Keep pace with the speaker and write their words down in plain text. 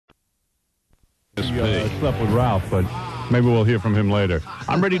Slept with Ralph, but maybe we'll hear from him later.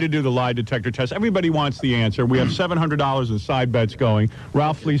 I'm ready to do the lie detector test. Everybody wants the answer. We have $700 in side bets going.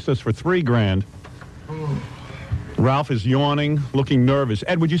 Ralph fleeced us for $3,000. Ralph is yawning, looking nervous.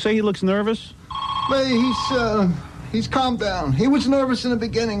 Ed, would you say he looks nervous? Well, he's calmed down. He was nervous in the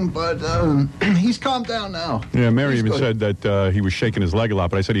beginning, but he's calmed down now. Yeah, Mary even said that he was shaking his leg a lot,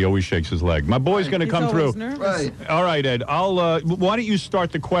 but I said he always shakes his leg. My boy's going to come through. Nervous. Right. All right, Ed. Why don't you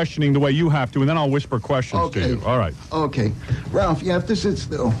start the questioning the way you have to, and then I'll whisper questions to you. All right. Okay. Ralph, you have to sit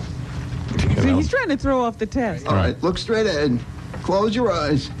still. See, he's trying to throw off the test. All right. Look straight ahead. Close your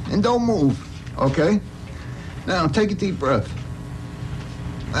eyes and don't move. Okay? Now, take a deep breath.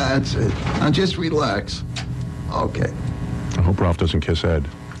 That's it. Now, just relax. Okay. I hope Ralph doesn't kiss Ed.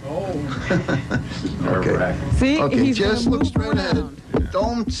 Okay. See, Okay, he's just gonna look move straight ahead. around.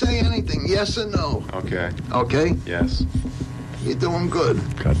 Don't say anything. Yes or no. Okay. Okay? Yes. You're doing good.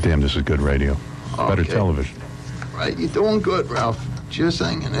 God damn, this is good radio. Better Okay. television. Right? You're doing good, Ralph. Just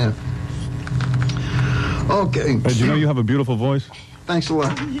hanging there. Okay. Ed, you know you have a beautiful voice? Thanks a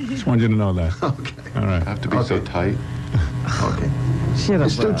lot. Just wanted you to know that. Okay. All right. Have to be so tight. Okay. Shut up,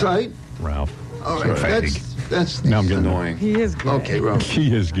 It's too Ralph. tight? Ralph. All right. Fag. That's Now I'm getting Annoying. He is good. Okay, Ralph.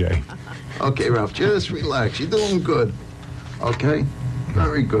 He is gay. Okay, Ralph. Just relax. You're doing good. Okay?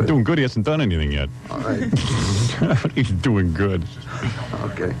 Very good. Doing good. He hasn't done anything yet. All right. He's doing good.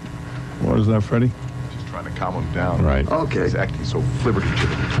 Okay. What is that, Freddie? Just trying to calm him down. Right. Okay. He's acting so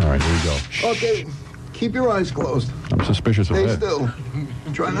flibberty-gibbety. All right, here we go. Okay. Keep your eyes closed. I'm suspicious of Stay Ed. still.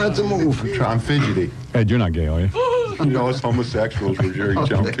 Try not to move. I'm fidgety. Ed, you're not gay, are you? You know us homosexuals were very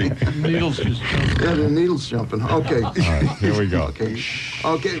jumpy. Needles just Yeah, the needle's jumping. Okay. All right, here we go. Okay.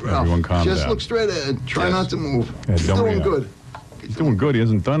 Okay, Ralph. Everyone calm Just down. look straight ahead. Try Yes. not to move. Yeah, He's don't doing react. good. He's doing good. He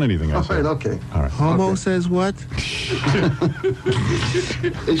hasn't done anything, I All said. right, okay. All right. Okay. says what?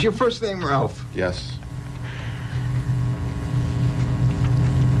 Is your first name Ralph? Yes.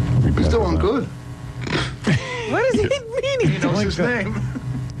 He's doing good. What does he mean he's doing good? name.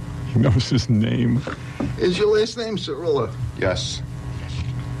 He knows his name. Is your last name Cirilla? Yes.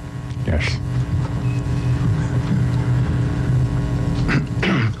 Yes.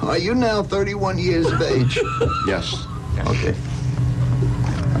 Are you now 31 years of age? Yes. Okay.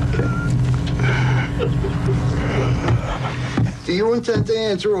 Okay. Do you intend to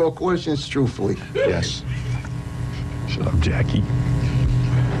answer all questions truthfully? Yes. Shut up, Jackie.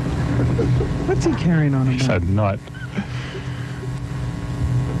 What's he carrying on him? Said nut.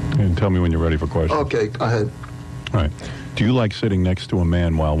 And tell me when you're ready for questions. Okay, go ahead. All right. Do you like sitting next to a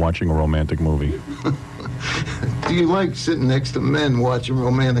man while watching a romantic movie? Do you like sitting next to men watching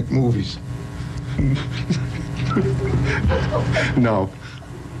romantic movies? No.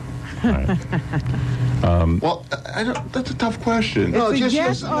 All right. Well, I don't. That's a tough question. No, a just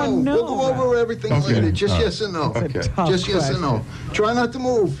yes yes or or no. no, We'll go over everything Okay. later. Just All right. yes or no. Okay. Tough Just yes or question. no. Try not to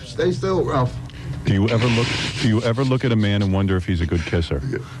move. Stay still, Ralph. Do you ever look at a man and wonder if he's a good kisser?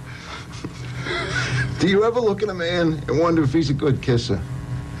 Do you ever look at a man and wonder if he's a good kisser?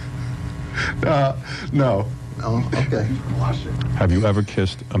 No. No? Okay. Have you ever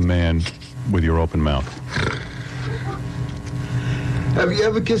kissed a man with your open mouth? Have you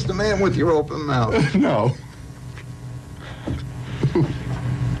ever kissed a man with your open mouth? No.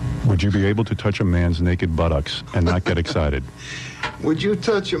 Would you be able to touch a man's naked buttocks and not get excited? Would you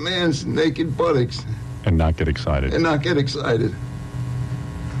touch a man's naked buttocks And not get excited? and not get excited?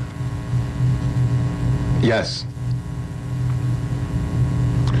 Yes.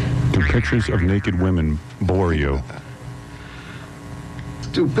 Do pictures of naked women bore you?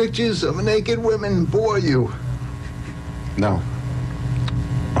 Do pictures of naked women bore you? No.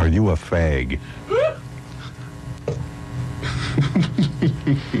 Are you a fag?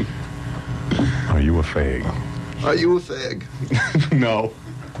 Are you a fag? Are you a fag? No.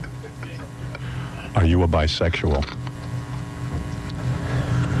 Are you a bisexual?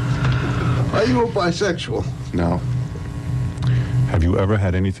 Are you a bisexual? No. Have you ever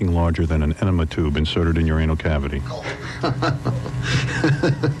had anything larger than an enema tube inserted in your anal cavity?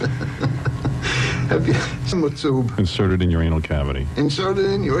 Have you some tube Inserted in your anal cavity. inserted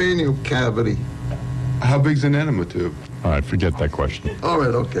in your anal cavity? How big's an enema tube? All right, forget that question. All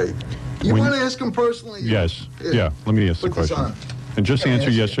right, okay. You When- want to ask him personally? Yes. Yeah, let me ask the Put this question. on. And just Okay, answer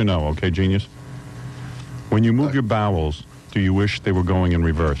ask yes it. or no, okay, genius? When you move your bowels, do you wish they were going in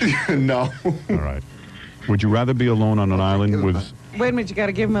reverse? No. All right. Would you rather be alone on an island give with... him Wait a minute, you got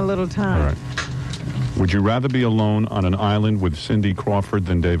to give him a little time. All right. Would you rather be alone on an island with Cindy Crawford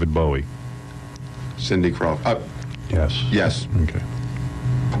than David Bowie? Cindy Crawford. Yes. Yes. Okay.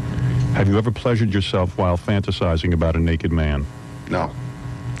 Have you ever pleasured yourself while fantasizing about a naked man? No.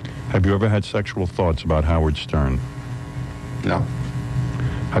 Have you ever had sexual thoughts about Howard Stern? No.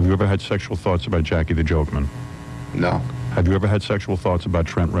 Have you ever had sexual thoughts about Jackie the Jokeman? No. Have you ever had sexual thoughts about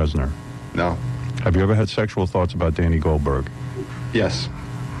Trent Reznor? No. Have you ever had sexual thoughts about Danny Goldberg? Yes.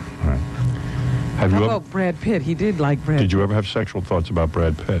 All right. Have How you ever, about Brad Pitt? He did like Brad did you ever have sexual thoughts about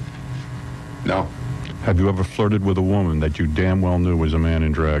Brad Pitt? No. Have you ever flirted with a woman that you damn well knew was a man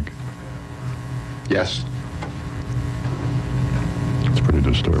in drag? Yes. It's pretty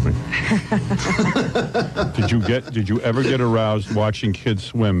disturbing. Did you ever get aroused watching kids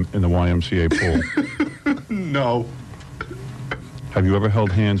swim in the YMCA pool? No. Have you ever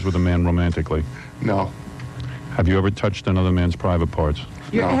held hands with a man romantically? No. Have you ever touched another man's private parts?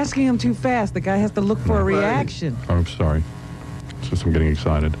 You're No. asking him too fast. The guy has to look for a reaction. Oh, I'm sorry. It's just I'm getting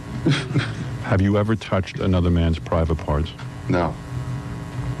excited. Have you ever touched another man's private parts? No.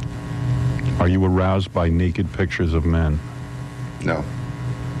 Are you aroused by naked pictures of men? No.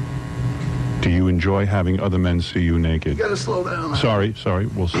 Do you enjoy having other men see you naked? You gotta slow down. Sorry.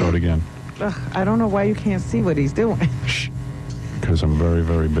 We'll start again. Ugh, I don't know why you can't see what he's doing. Because I'm very,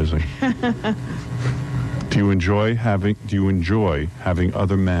 very busy. Do you enjoy having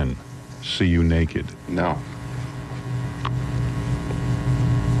other men see you naked? No.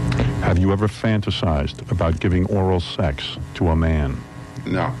 Have you ever fantasized about giving oral sex to a man?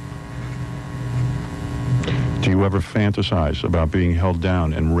 No. Do you ever fantasize about being held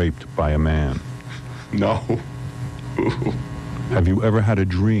down and raped by a man? No. Have you ever had a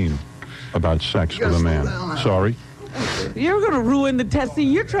dream about sex You with a gotta man? slow down now. Sorry? You're going to ruin the test. See,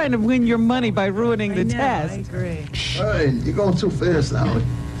 you're trying to win your money by ruining the test. I agree. All right, you're going too fast, Howard.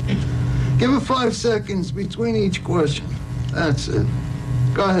 Give it 5 seconds between each question. That's it.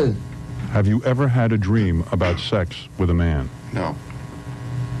 Go ahead. Have you ever had a dream about sex with a man? No.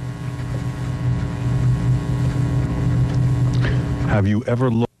 Have you ever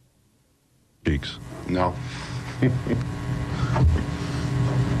looked at cheeks? No.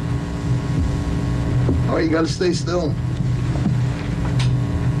 All right, you gotta stay still.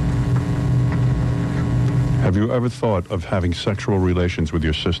 Have you ever thought of having sexual relations with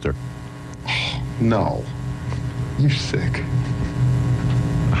your sister? No. You're sick.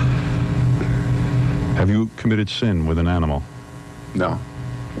 Have you committed sin with an animal? No.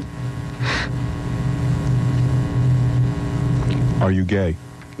 Are you gay?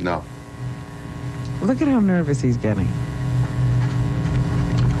 No. Look at how nervous he's getting.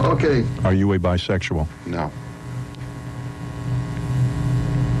 Okay. Are you a bisexual? No.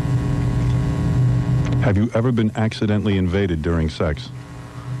 Have you ever been accidentally invaded during sex?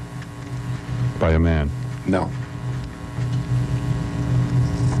 By a man? No.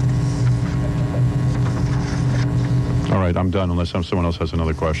 All right, I'm done unless someone else has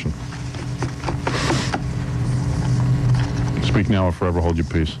another question. Speak now or forever hold your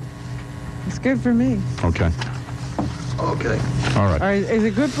peace. It's good for me. Okay. Okay. All right. All right, is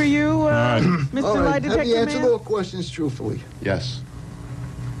it good for you, right. Mr. All Lie right. Have you Detector answered Man? all questions truthfully? Yes.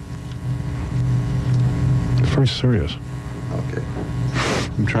 Very serious. Okay.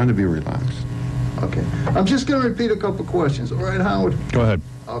 I'm trying to be relaxed. Okay. I'm just gonna repeat a couple questions. All right, Howard? Go ahead.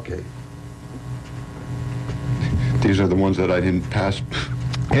 Okay. These are the ones that I didn't pass.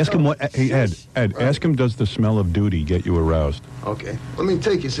 Ask him what. Hey, Ed. Ask him, does the smell of duty get you aroused? Okay. Let me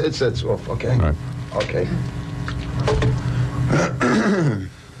take his headsets off, okay? All right. Okay.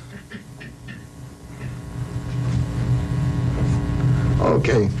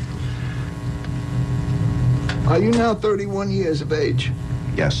 Okay. Are you now 31 years of age?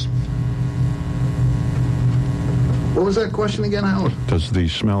 Yes. What was that question again, Howard? Does the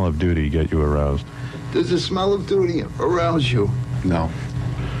smell of duty get you aroused? Does the smell of duty arouse you? No.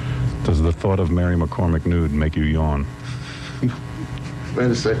 Does the thought of Mary McCormick nude make you yawn? Wait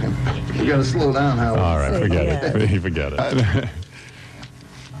a second. You gotta slow down, Howard. All right, Say forget yes. it. Forget it.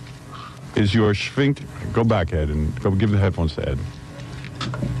 Is your sphincter... Go back, Ed, and go give the headphones to Ed.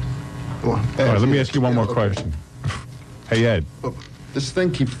 Come on. All right, let me ask you one more Okay. question. Hey, Ed. This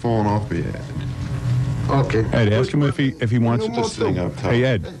thing keeps falling off of your head. Okay. Ed, ask him if he wants... No more This thing up top. Hey,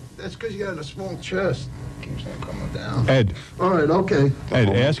 Ed. That's because you got a small chest. Keeps on coming down. Ed. All right, okay. Ed,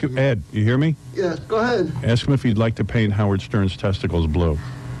 ask him... Ed, you hear me? Yeah, go ahead. Ask him if he'd like to paint Howard Stern's testicles blue.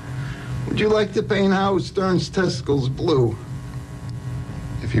 Would you like to paint Howard Stern's testicles blue?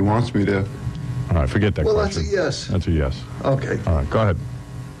 If he wants me to. All right, forget that Well, that's question. a yes. That's a yes. Okay. All right, go ahead.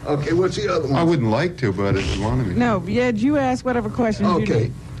 Okay, what's the other one? I wouldn't like to, but if you wanted me. No, Ed, you ask whatever questions you Okay.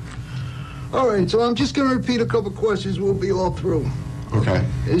 need. All right, so I'm just going to repeat a couple questions. We'll be all through. Okay.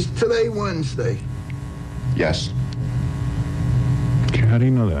 Is today Wednesday? Yes. Okay, how do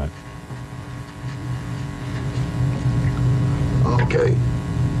you know that? Okay.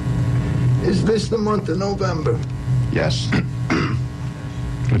 Is this the month of November? Yes.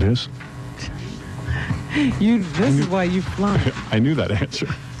 It is. This is why you flunked. I knew that answer.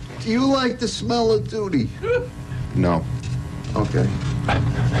 Do you like the smell of duty? No. Okay. I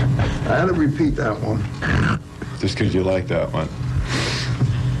had to repeat that one. Just because you like that one.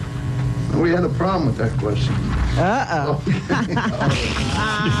 We had a problem with that question. Uh-oh.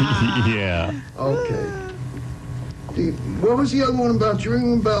 Yeah. Okay. What was the other one about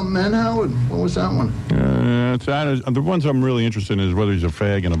dreaming about men, Howard? What was that one? The ones I'm really interested in is whether he's a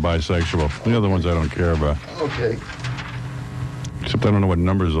fag and a bisexual. The other ones I don't care about. Okay. Except I don't know what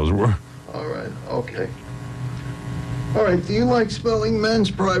numbers those were. All right. Okay. All right. Do you like smelling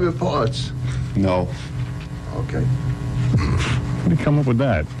men's private parts? No. Okay. How did you come up with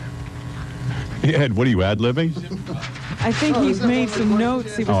that? Ed, what are you, ad-libbing? I think Oh, he's is that made one of some the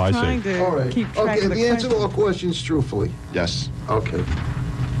notes. He Oh, I was see. trying to All right. keep track Okay. of the The answer to all questions. questions truthfully. Yes. Okay.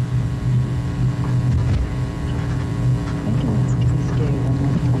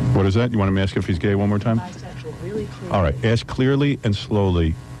 What is that? You want to ask if he's gay one more time? All right. Ask clearly and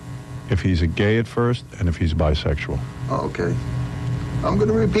slowly if he's a gay at first and if he's bisexual. Okay. I'm going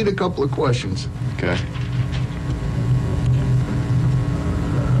to repeat a couple of questions. Okay.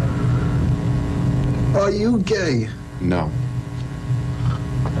 Are you gay? No.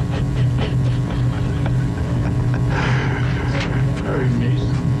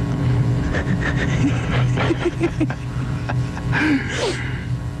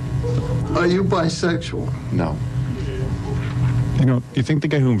 Are you bisexual? No. You know, do you think the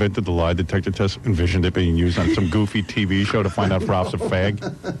guy who invented the lie detector test envisioned it being used on some goofy TV show to find out if Ralph's a fag?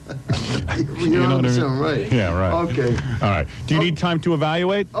 You're know what I mean? 100% right. Yeah, right. Okay. All right. Do you need time to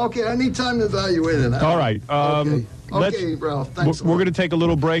evaluate? Okay, I need time to evaluate it. All right. Okay. let's- Okay, Ralph, thanks. We're going to take a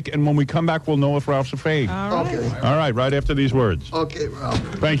little break, and when we come back, we'll know if Ralph's a fag. All right. Okay. All right, after these words. Okay, Ralph.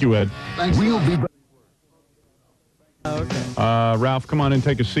 Thank you, Ed. Thanks. We'll be back. Okay. Ralph, come on and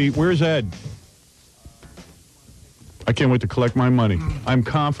take a seat. Where's Ed? I can't wait to collect my money. I'm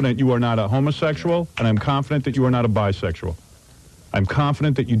confident you are not a homosexual, and I'm confident that you are not a bisexual. I'm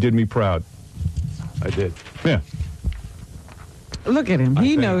confident that you did me proud. I did. Yeah. Look at him.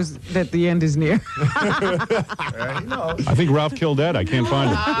 He knows that the end is near. I think Ralph killed Ed. I can't find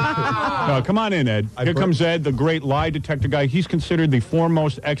him. No, come on in, Ed. Here comes Ed, the great lie detector guy. He's considered the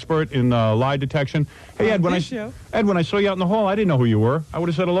foremost expert in lie detection. Hey, Ed, when I saw you out in the hall, I didn't know who you were. I would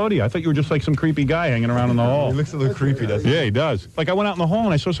have said hello to you. I thought you were just like some creepy guy hanging around in the hall. He looks a little creepy, doesn't he? Yeah, he does. Like I went out in the hall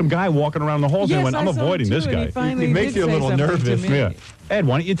and I saw some guy walking around the halls and I went, I'm avoiding this guy. He makes you a little nervous. Yeah. Ed,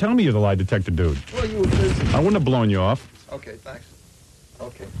 why don't you tell me you're the lie detector dude? Well, you were busy. I wouldn't have blown you off. Okay, thanks.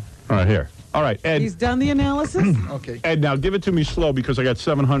 Okay. All right, here. All right, Ed. He's done the analysis? Okay. Ed, now give it to me slow because I got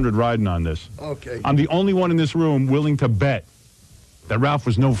 700 riding on this. Okay. I'm the only one in this room willing to bet that Ralph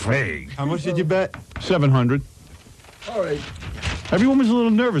was no fag. How much did you bet? 700. All right. Everyone was a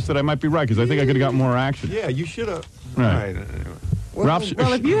little nervous that I might be right because I think I could have got more action. Yeah, you should have. Right. Ralph's,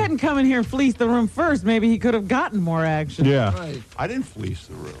 Well, if you hadn't come in here and fleeced the room first, maybe he could have gotten more action. yeah, Right. I didn't fleece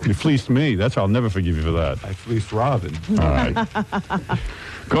the room. you fleeced me. That's I'll never forgive you for that. I fleeced Robin. All right.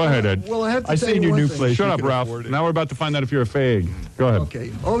 Go ahead, Ed. Well, I have to I tell seen you your one new thing. place. Shut You up, can Ralph. afford it. Now we're about to find out if you're a fag. Go ahead. Okay.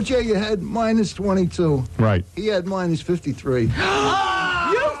 OJ, you had minus 22. Right. He had minus 53. You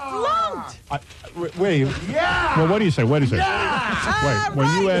flunked! Wait, Well, what do you say? Wait a second. Wait. When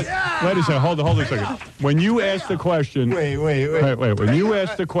you ask, wait a second. Hold on a second. When you ask the question. wait. Wait. When you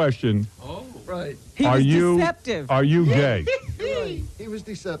ask the question, Right. He are was you deceptive. are you gay? He was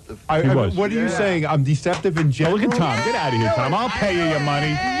deceptive. He was. What are you saying? I'm deceptive in Oh, general? look at Tom. Get out of here, Tom. I'll pay you your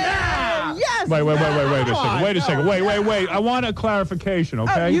money. Yes! Wait a second. Wait a second. Wait. I want a clarification, Oh,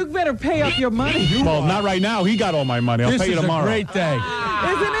 okay? you better pay up your money. Well, not right now. He got all my money. I'll This pay you is tomorrow. a great day.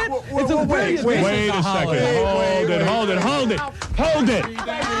 Isn't it? It's a brilliant Wait a second.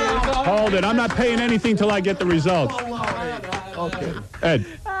 Hold it. I'm not paying anything till I get the results. Okay. Ed,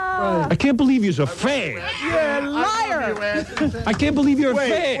 I can't believe you're a fag. You're a liar. I can't believe you're a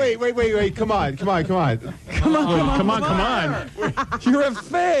fag. Wait. Come on. Come on. You're a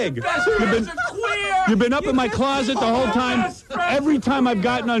fag. You've been up in my closet the whole time. Every time I've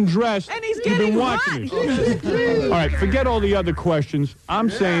gotten undressed, And he's you've been getting watching hot. me. All right, forget all the other questions. I'm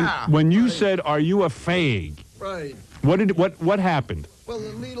saying, when you said, "Are you a fag?" Right. What happened? Well,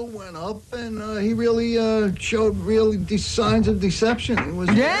 the needle went up, and he really showed signs of deception. It was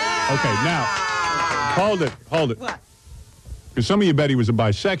Yeah! Okay, now hold it. What? Because some of you bet he was a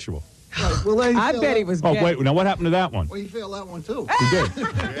bisexual. Right. Well, I bet he was Oh gay. wait, now what happened to that one? Well, you failed that one too. He did.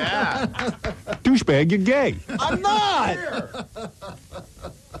 Douchebag, you're gay. I'm not.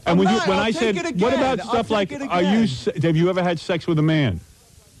 And when not. I I'll said, take it what again. about I'll stuff like, take it have you again. ever had sex with a man?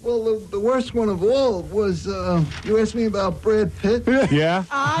 Well, the worst one of all was you asked me about Brad Pitt. Yeah?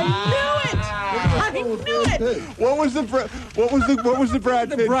 I knew it. What was the Brad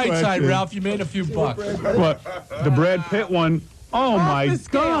Pitt The bright question? side, Ralph. You made a few bucks. What? The Brad Pitt one? Oh, Off my the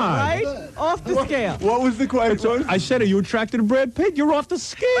scale, God. right? Off the scale. What was the question? I said, are you attracted to Brad Pitt? You're off the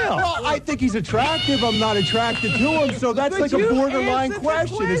scale. Well, I think he's attractive. I'm not attracted to him, so that's But like a you borderline answered the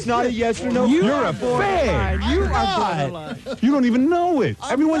question. It's not a yes or no. You're a borderline. fag. You are not. borderline. You don't even know it.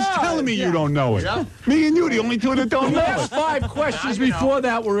 Everyone's not. telling me you don't know it. Me and you, the only two that don't The know last it. 5 questions before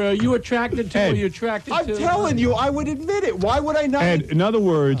that were, are you attracted to? Ed. Are you attracted I'm to? telling you, I would admit it. Why would I not? And in other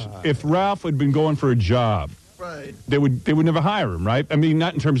words, if Ralph had been going for a job, Right. they would never hire him, right? I mean,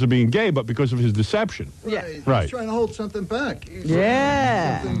 not in terms of being gay, but because of his deception. Yeah. Right. He's trying to hold something back. He's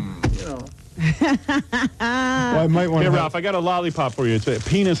Yeah. something, you know. Well, I might want Here, to. Ralph, I got a lollipop for you. It's a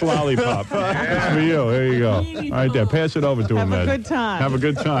penis lollipop. It's for you. There you go. Right there. Pass it over to Have him, a Ed. good time. Have a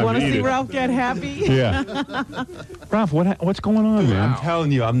good time. Want to Eat see it. Ralph get happy? Yeah. Ralph, what's going on, man? I'm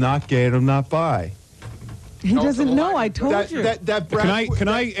telling you, I'm not gay and I'm not bi. He doesn't know. I told you. That Brad. Can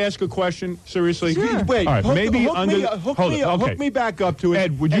I ask a question seriously? Sure. Wait, All right, maybe under hook me back up to it.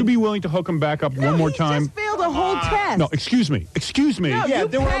 Ed, would you be willing to hook him back up one more he time? just failed a whole test. No, excuse me. Excuse me. No, Yeah, you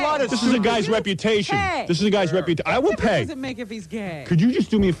there were a pay. lot of This is a guy's reputation. pay. This is a guy's reputation. I will What difference pay. does it make if he's gay? Could you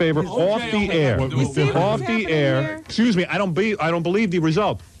just do me a favor off the air? You see what's Off the happening air. here? Excuse me. I don't believe the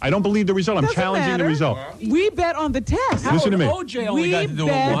result. I don't believe the result. I'm Doesn't challenging the matter. result. We bet on the test. Listen to me. OJ only We got to do it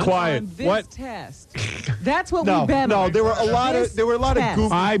bet once. Quiet. on this What? test. That's what No, we bet on. there were a lot This of test.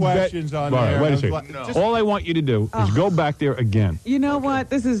 goofy I bet. questions on All right, there. wait a I was second. like, just- All I want you to do is go back there again. You know what?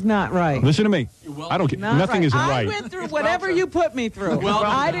 This is not right. Listen to me. I don't care. Not Nothing right. is I right. went through whatever you put me through. Well,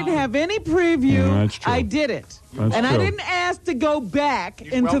 I didn't have any preview. Yeah, that's true. I did it. That's and I true. didn't ask to go back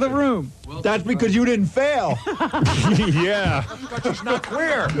into the room. That's because you didn't fail. Yeah. She's not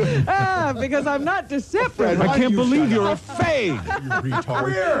queer. Because I'm not deceptive. I can't you believe shut you're up? a fake.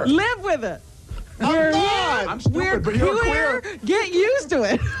 Retard. Live with it. We're not. I'm stupid, We're but you're queer. Get used to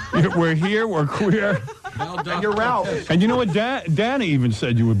it. We're here. We're queer. Well done. And you're Ralph. And you know what? Danny even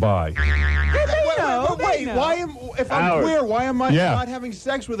said you would buy. know. But wait, They know. if I'm Howard. queer, why am I Yeah. not having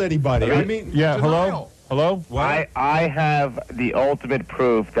sex with anybody? I mean, Yeah. Hello. denial. Hello. I have the ultimate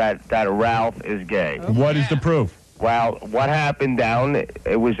proof that Ralph is gay. What is the proof? Well, what happened down,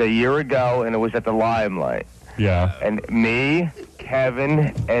 it was a year ago, and it was at the Limelight. Yeah. And me,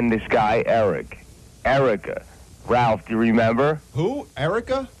 Kevin, and this guy, Erica. Ralph, do you remember? who?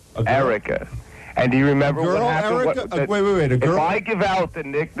 Erica? A girl? Erica. And do you remember girl, what happened? Erica? Wait, a girl? If I give out the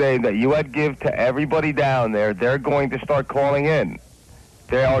nickname that you had give to everybody down there, they're going to start calling in.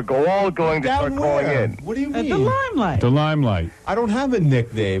 They are all going to Down start calling where? in. What do you At mean? the Limelight. The Limelight. I don't have a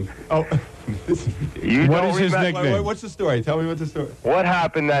nickname. Oh, You What don't is his remember- nickname? what's the story? Tell me what the story. What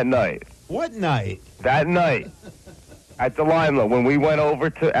happened that night? What night? That night at the Limelight when we went over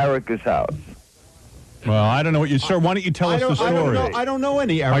to Erica's house. Well, I don't know what you, sir. Why don't you tell us the story? I don't know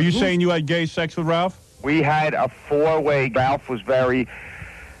any. Eric. Are you Who's- saying you had gay sex with Ralph? We had a four-way. Ralph was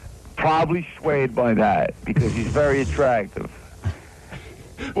probably swayed by that because he's very attractive.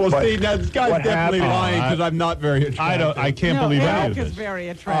 Well, But see, now this guy's what definitely happened- lying because I'm not very attractive. I don't. I can't No, believe any Eric of is this. very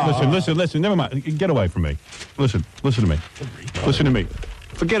attractive. Listen. Never mind. Get away from me. Listen to me. Listen to me.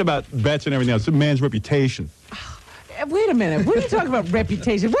 Forget about bets and everything else. It's a man's reputation. Wait a minute. What are you talking about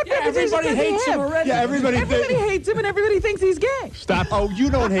reputation? What reputation Everybody does he hates him have? already. Yeah, everybody Hates him and everybody thinks he's gay. Stop. Oh,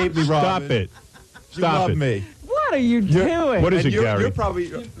 you don't hate me, Robin. Stop it. You Stop love it. me. What are you doing? What is And it, you're, Gary? You're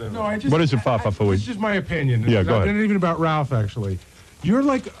probably. No, I just. What is it, Fafa It's Fooey? just my opinion. Yeah, It's go not, ahead. Not even about Ralph, actually. You're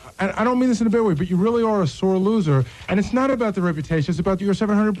like, and I don't mean this in a bad way, but you really are a sore loser. And it's not about the reputation; it's about your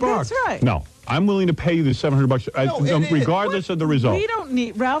 $700. That's right. No, I'm willing to pay you the $700 it- regardless of the result. We don't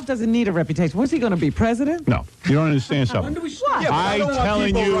need. Ralph doesn't need a reputation. What's he going to be, president? No, you don't understand something. What? Yeah, but I I'm don't want telling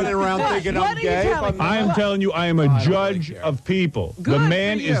people you- running around What? thinking What I'm are you gay. telling me? I am telling you, I am a judge of people. Good The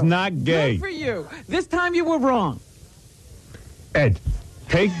man for is you. not gay. Good for you. This time you were wrong. Ed,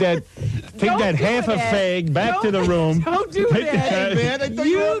 take that Don't do half a it, Ed. fag back to the room. Don't do Take the that. test. man, I thought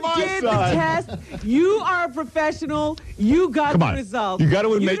you were You on my did side. the test. You are a professional. You got Come the on, results. you got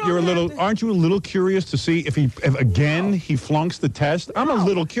to admit don't you're a have little. to- Aren't you a little curious to see if again he flunks the test? I'm a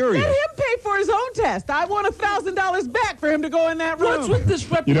little curious. Let him pay for his own own test. I want $1,000 back for him to go in that room. What's with this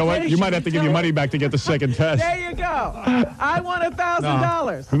reputation? You know what? You might have to give your money back to get the second test. There you go. I want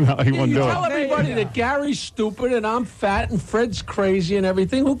 $1,000. No, he won't You do tell it. everybody that Gary's stupid and I'm fat and Fred's crazy and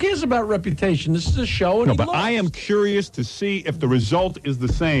everything. Who cares about reputation? This is a show. And No, he but lost. I am curious to see if the result is the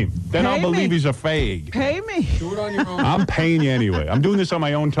same. Then I'll Pay believe me. he's a fake. Pay me. Do it on your own. I'm paying you anyway. I'm doing this on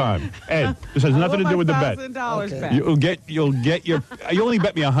my own time. Ed, this has nothing to do with the bet. $1,000 back. You'll get your. You only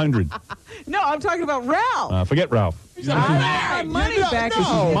bet me 100. No, I'm talking about Ralph. Forget Ralph. I want my money back. This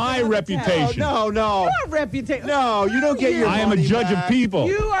is my reputation. No. Your reputation. No, you don't get your I am a money judge of back. people.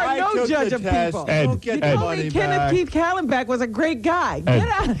 You are I no took judge the of test. people. Ed, Don't get You Ed. the told money me Kenneth back. Keith Kallenbach was a great guy. Get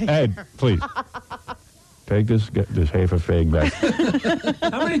out of here. Ed, please. Take this Hafer fag back.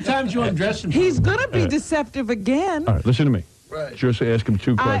 How many times you undress him? He's going to be deceptive again. All right, listen to me. Right. Just ask him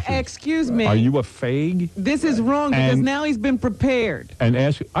two questions. Excuse me. Are you a fag? This is wrong because And- now he's been prepared. And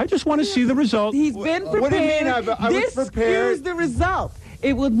ask. I just want to see the result. He's been prepared. What do you mean I was This prepared? skews the result.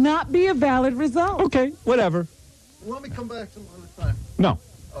 It will not be a valid result. Okay, whatever. Let me come back some other time. No.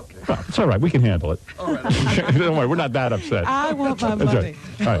 Okay. No, it's all right. We can handle it. All right. Don't worry. We're not that upset. I want my That's money.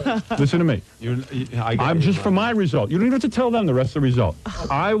 right. All right. Listen to me. I'm just for my result. You don't even have to tell them the rest of the result.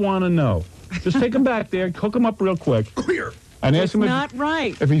 I want to know. Just take him back there, hook him up real quick, and ask It's him not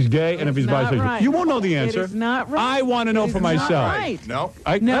right. if he's gay and if he's not bisexual. right. You won't know the answer. It is not right. I want to know It for is not myself. right. No.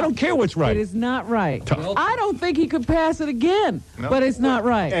 I No. don't care what's right. It is not right. Well- I don't think he could pass it again, but it's not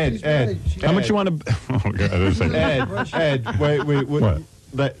right. Ed, How much you want to? Oh God, this is- Ed, wait, What?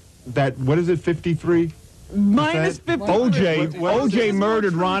 That what is it? 53. Minus 50. OJ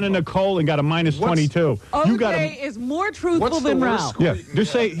murdered Ron and Nicole and got a minus 22. You got OJ a. is more truthful What's the than worst Ralph. score? Yeah,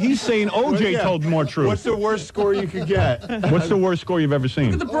 just say he's saying OJ Yeah. told more What's truth. the worst score you could get? What's the worst score you've ever seen?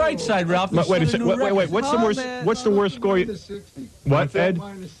 Look at the bright side, Ralph. Wait, wait a You set second. new Wait. record. What's the Hold worst? it. What's the worst score? Minus 60. What, Ed?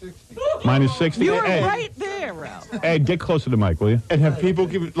 Minus 60. Minus 60. You were Ed, right there, Ralph. Ed, get closer to the mic, will you? And have people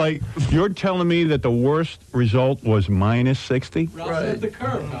give it like? You're telling me that the worst result was minus 60? Ralph's at the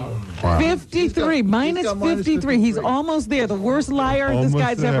curve, Howard. 53, minus got minus 53. He's 53. almost there. The worst liar this Almost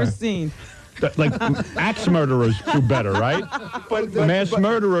guy's there. ever seen. Like axe murderers do better, right? But Mass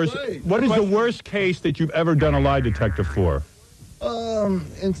murderers. right. What is the worst case that you've ever done a lie detector for?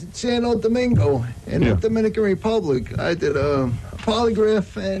 In Santo Domingo, in Yeah. the Dominican Republic, I did a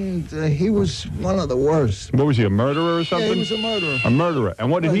polygraph, and he was one of the worst. What was he, a murderer or Yeah, something? he was a murderer. A murderer.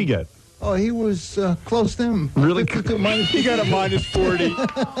 And what did he get? Oh, he was close to him. Really? 52 minus he got a minus 40.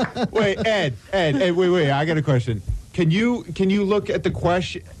 Wait, Ed, wait. I got a question. Can you look at the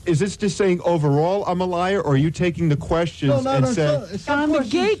question? Is this just saying overall I'm a liar, or are you taking the questions No, and no, saying? some On the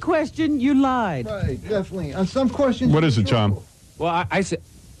questions- gay question, you lied. Right, definitely. On some questions. What you is it, Tom? struggle. Well, I said,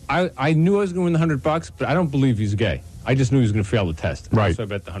 I knew I was going to win the $100, but I don't believe he's gay. I just knew he was going to fail the test. Right. So I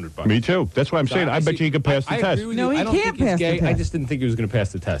bet the $100. Me too. That's why I'm saying I bet you he could pass the I test. agree with No, you. he I don't can't think he's pass the gay. I test. just didn't think he was going to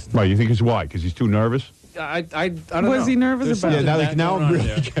pass the test. Right, you think it's why? Because he's too nervous? I don't know. Was he nervous There's about something it? Yeah, that now going I'm on really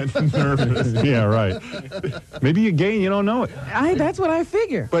there. getting nervous. Yeah, right. Maybe you're gay and you don't know it. That's what I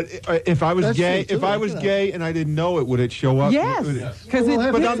figure. But if I was That's gay, true, if too. I was gay and I didn't know it, would it show up? Yes. Would it- Because Well,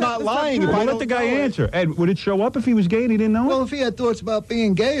 it but picks I'm up not the lying. subconscious. If I Well, let don't the guy know it. answer. Ed, would it show up if he was gay and he didn't know Well, it? if he had thoughts about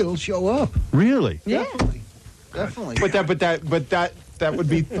being gay, it'll show up. Really? Yeah. Definitely. But that would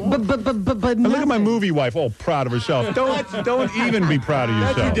be. But And look at my nothing. movie wife, all proud of herself. Don't even be proud of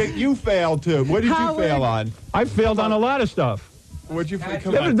That's yourself. ridiculous. You failed too. What did Howard. you fail on? I failed on a lot of stuff. What'd you come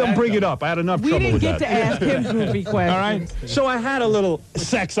Never on? don't bring it up. I had enough We trouble didn't with get that. to ask him goofy questions. All right, so I had a little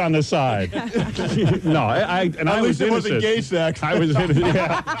sex on the side. No, I At was least it innocent. wasn't gay sex. I was innocent.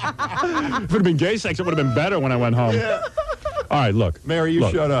 Yeah. If it had been gay sex, it would have been better when I went home. All right, look. Mary, you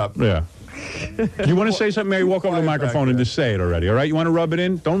Look. shut up. Yeah. You want to say something, Mary? Walk over to the Quiet back microphone and there. just say it already. All right? You want to rub it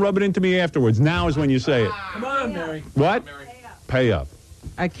in? Don't rub it into me afterwards. Now is when you say it. Come on, Mary. What? Pay up.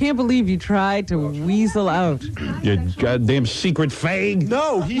 I can't believe you tried to weasel out. You goddamn secret fag.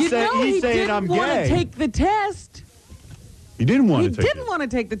 No, You know he he's saying didn't I'm want gay. to take the test. You didn't want He to take didn't want to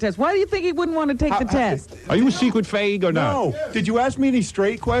take the test. Why do you think he wouldn't want to take the test? it. Are you a secret fag or not? No. Did you ask me any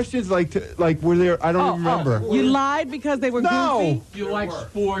straight questions? Like were there? I don't even remember. You lied because they were No. goofy? You like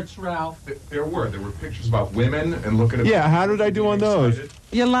sports, Ralph? There were pictures about women and looking at. Yeah, how did I do on those?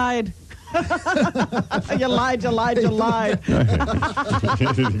 You lied. You lied.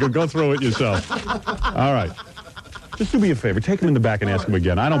 Go through it yourself. All right. Just do me a favor. Take him in the back and ask him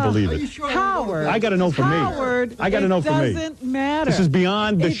again. I don't believe Are you it. sure? Howard. I got to know for me. Howard. I got to know for me. It doesn't matter. This is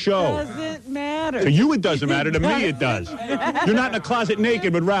beyond the it show. Doesn't matter. matters. To you, it doesn't matter. To me, it does. You're not in a closet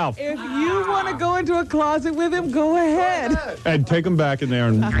naked with Ralph. If you want to go into a closet with him, go ahead. Ed, take him back in there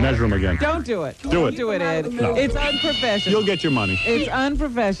and measure him again. Don't do it. Do Don't it. do it, Ed. No. It's unprofessional. You'll get your money. It's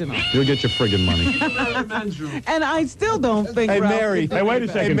unprofessional. You'll get your friggin' money. And I still don't think Hey, Ralph Mary. Hey, wait a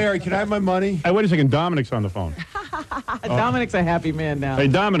Hey, second. Mary, can I have my money? Hey, wait a second. Dominic's on the phone. Dominic's a happy man now. Hey,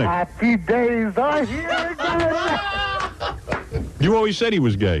 Dominic. Happy days are here again. You always said he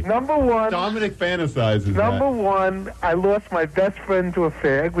was gay. Number one, Dominic fantasizes number that. one, I lost my best friend to a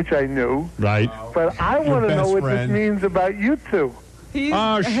fag, which I knew. Right. But I want to know best what friend. this means about you two. He's,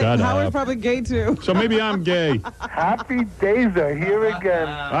 Oh, shut Howard's up. probably gay too. So maybe I'm gay. Happy days are here again.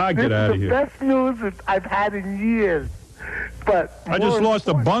 Get This out of is the here. best news that I've had in years. But I just more lost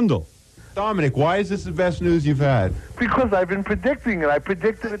a important- bundle. Dominic, why is this the best news you've had? Because I've been predicting it. I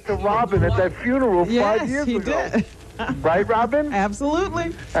predicted it to Robin at that funeral 5 Yes, years he ago. did. Right, Robin?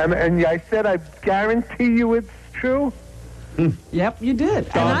 Absolutely. And I said I guarantee you it's true. Yep, you did.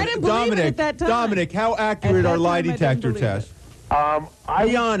 And I didn't believe it at that time. Dominic, how accurate At are that lie time, I didn't detector believe it. tests? I Be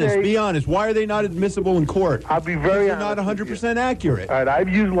would honest. say- Be honest. Why are they not admissible in court? I'll be very They're honest. not 100% accurate. All right, I've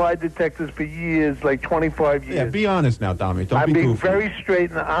used lie detectors for years, like 25 years. Yeah, be honest now, Dominic. Don't I'm be being goofy. very straight,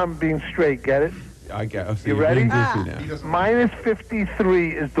 and I'm being straight. Get it? I guess. You You're ready? being goofy now. Minus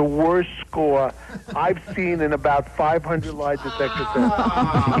 53 is the worst score I've seen in about 500 lie detector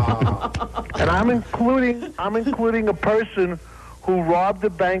tests. And I'm including a person who robbed a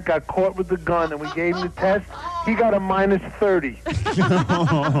bank, got caught with the gun, and we gave him the test. He got a minus 30.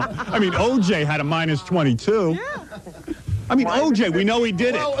 I mean, OJ had a minus 22. I mean, OJ, we know he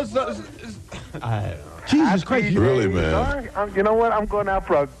did it. Jesus Christ. Really, man. You know what? I'm going out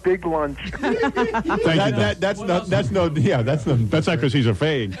for a big lunch. Thank you, Dom. That's not That's not because he's a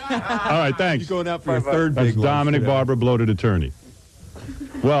fade. All right, thanks. You're going out for your Bye-bye. third That's big lunch Dominic today. Barber, bloated attorney.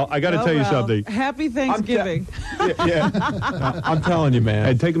 Well, I got to Well, tell you Ralph, something. Happy Thanksgiving. Yeah. I'm telling you, man.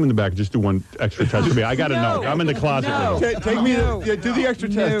 Hey, take him in the back. Just do one extra test for me. I got to No. know. I'm in the closet No. with him. Take me No. do the extra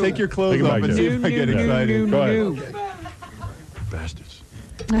test. No. Take your clothes Take it off back and there. see if I get excited. Go ahead. no. Bastards.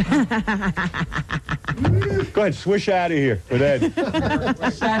 Go ahead, swish out of here with Ed.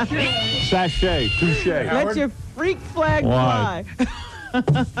 Sachet. Touche. Let your freak flag Why?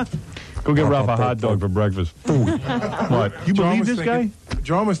 fly. Go get Ralph a hot dog for breakfast. What? You John believe was this guy? thinking-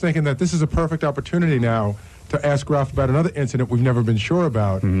 John was thinking that this is a perfect opportunity now to ask Ralph about another incident we've never been sure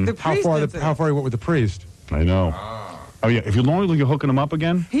about. The priest incident. How far he went with the priest. I know. Oh, yeah. If you're lonely, you're hooking him up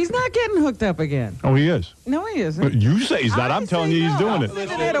again? He's not getting hooked up again. Oh, he is. No, he isn't. You say he's not. I I'm telling say you he's no. doing I'm it.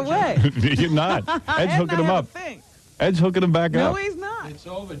 giving it away. You're not. Ed's hooking him up. Thing. Ed's hooking him back No, up. he's not. It's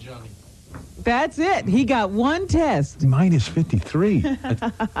over, Johnny. That's it. He got one test. Minus 53.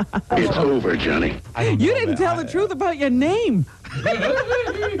 It's over, Johnny. You didn't tell the truth about your name.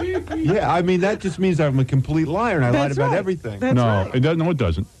 Yeah, I mean, that just means I'm a complete liar and I lied That's about right. everything. That's No, right. it doesn't. No, it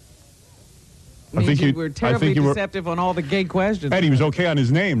doesn't. Means you were I terribly think you were. deceptive on all the gay questions. Ed, he was okay on his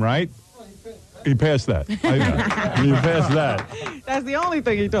name, right? He passed that. You passed that. That's the only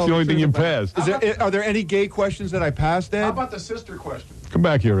thing he It's told the only thing you about. passed. Are there any gay questions that I passed, Ed? How about the sister question? Come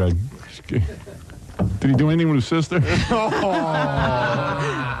back here, Ed. Did he do anything with his sister?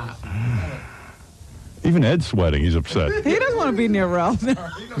 Even Ed's sweating. He's upset. He doesn't want to be near Ralph.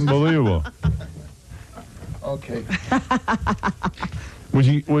 Unbelievable. Okay.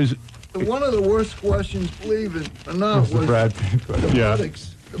 Was One of the worst questions, believe it or not, was Brad Pitt question. yeah.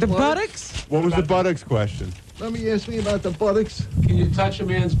 buttocks. The buttocks? What was the buttocks question? Let me ask me about the buttocks. Can you touch a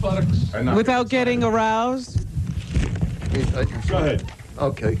man's buttocks? Without getting aroused? Go ahead.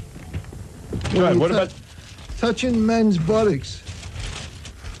 Okay. Go ahead. What about? Touching men's buttocks?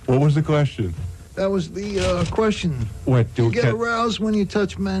 What was the question? That was the question. What, Do you get aroused when you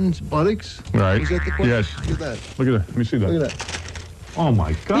touch men's buttocks? Right. Is that the question? Yes. Look at that. Look at that. Let me see Look that. at that. Oh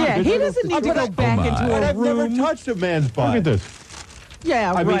my God. Yeah, he doesn't need to go back into But a I've never room. touched a man's butt. Look at this.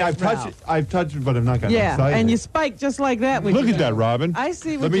 Yeah, I mean, right, I've touched Ralph. it. I've touched it, but I'm not gotten Yeah, excited. and you spike just like that. When Look you at that, Robin. I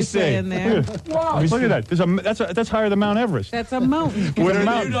see what Let me you're see. saying there. Look at that. That's higher than Mount Everest. That's a mountain. What a Read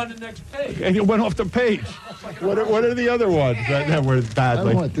mountain. on the next page. And it went off the page. What are the other ones that were bad? I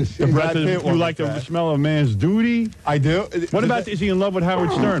don't want to see the it. Brad Pitt You one like was the bad. smell of a man's duty? I do. What about, is he in love with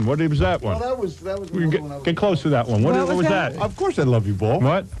Howard Stern? What was that one? Well, that was We another one I get close to that one. What What was was that? that? Of course, I love you, Bull.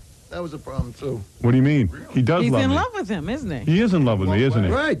 What? That was a problem too. What do you mean? He does He's love in me. love with him, isn't he? He is in love with me, isn't he?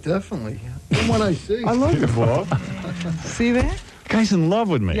 Right, definitely. From what I see. I love you, Bull. See that? Guy's in love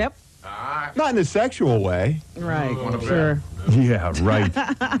with me. Yep. Not in a sexual way. Right. Sure. Yeah, right.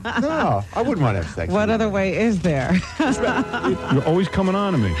 No, I wouldn't want to have sex. What with other way is there? You're always coming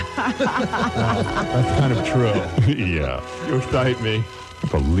on to me. you. That's kind of true. Yeah. You excite me.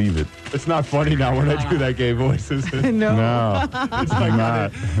 Believe it. It's not funny now when I do that gay voice, is it? No. No, It's like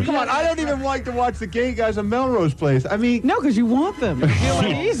not. Come on, I don't even like to watch the gay guys on Melrose Place. I mean, No, because you want them. You feel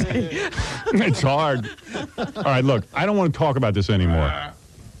uneasy. It's hard. All right, look, I don't want to talk about this anymore.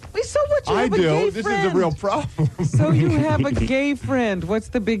 Wait, so what? You I have a gay do. This friend. is a real problem. So you have a gay friend. What's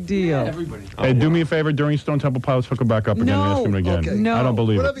the big deal? Everybody. Hey, do me a favor during Stone Temple Pilots, hook him back up again and ask him again. okay. No. I don't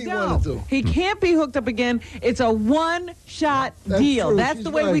believe Whatever it. you No, want to do. he can't be hooked up again. It's a one-shot That's deal. true. That's She's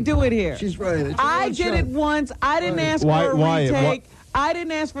the way we right. do it here. She's right. It's a I one did shot. it once. I didn't ask Why- for a why- retake. I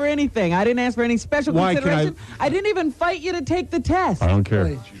didn't ask for anything. I didn't ask for any special Why can consideration. I didn't even fight you to take the test. I don't care.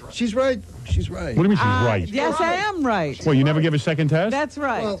 Right. She's right. She's right. What do you mean she's right? Yes, I am right. Well, you never give a second test? That's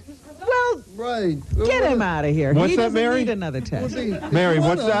right. Well, Well, right. get him out of here. What's He that, doesn't Mary? need another test. Mary,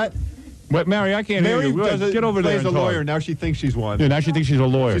 what's that? What, Mary, I can't Mary hear you. does Get over there plays and a talk. lawyer. Now she thinks she's one. Yeah, now she thinks she's a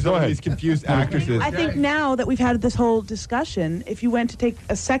lawyer. She's Go one of ahead. these confused actresses. I think now that we've had this whole discussion, if you went to take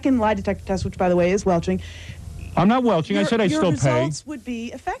a second lie detector test, which by the way is welching, I'm not welching. I said I'd your still pay. results would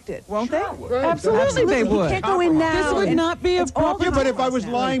be affected, won't they? Absolutely, they You would. can't go in now. This would and not be a it's all proper. Yeah, but if I was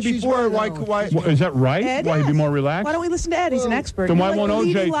lying She's before, right, why? Alan. Is that right? Ed, Why he'd be yes. more relaxed? Why don't we listen to Ed? He's an expert. Then You're why like won't a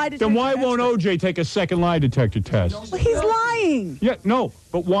leading lie OJ? Then why detector won't expert. OJ take a second lie detector test? Well, he's lying. Yeah, no,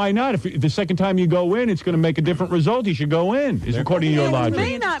 but why not? If the second time you go in, it's going to make a different result. He should go in. Is according to your It logic.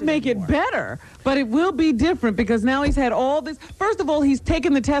 may not make it better, but it will be different because now he's had all this. First of all, he's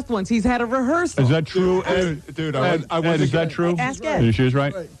taken the test once. He's had a rehearsal. Is that true, Ed? Dude, Ed, wasn't is that true? Ask Ed. She is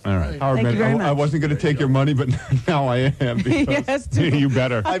right. All right. Howard, Thank man, you very I much. wasn't going to take your money, but now I am. He Because has to. You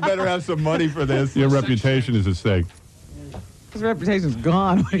better. I better have some money for this. Your reputation is at stake. His reputation's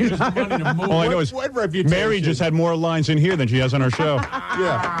gone. All I know is What reputation? Mary just had more lines in here than she has on her show.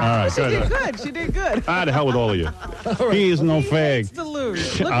 Yeah. All right, She did good. good. She did good. Ah, to hell with all of you. He is no He fag. hates to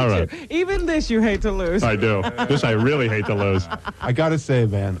lose. Look All at you. Even this, you hate to lose. I do. This I really hate to lose. I got to say,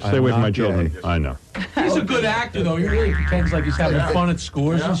 man. Stay away from my children. I know. He's a good actor, though. He really pretends like he's having fun at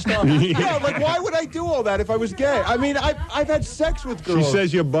scores and stuff. Yeah, like why would I do all that if I was gay? I mean, I've had sex with She girls.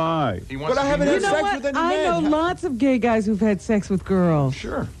 says you're bi. but I haven't You had know sex what? with any I men. know lots of gay guys who've had sex with girls.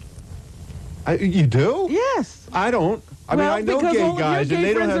 Sure. You do? Yes. I don't. I mean, well, I know because gay all guys, of your and gay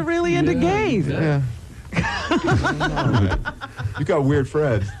they don't friends have. are really into gays. Yeah. You got weird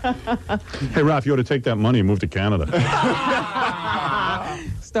friends. Hey, Ralph, you ought to take that money and move to Canada.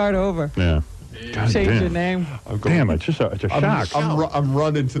 Start over. Yeah. God Change damn. your name. Damn, it's a shock. I'm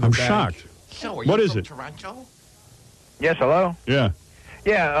running to the I'm bank. shocked. So, are What you is from it? Toronto? Yes, hello? Yeah.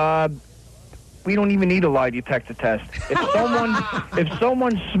 Yeah, we don't even need a lie detector test. If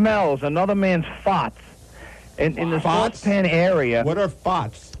someone smells another man's farts in the saucepan area. What are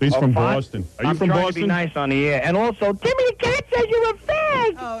FOTs? He's from farts? Boston. Are you I'm from trying Boston? to be nice on the air. And also, Jimmy the Cat says you're a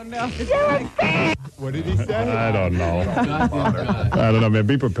fag. Oh, no. You're a fag. What did he say? I don't know. I don't know, man.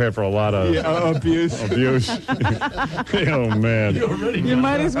 Be prepared for a lot of Abuse. abuse. Oh, man. You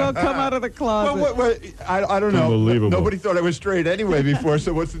might as well come out of the closet. What, I don't know. Unbelievable. Nobody thought I was straight anyway before,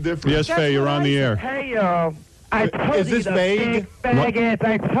 so what's the difference? Yes, Faye, you're on the air. Hey, I told Is you this the vague? big faggot.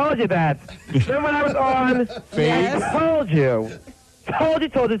 I told you that. Remember when I was on? Vague? I told you.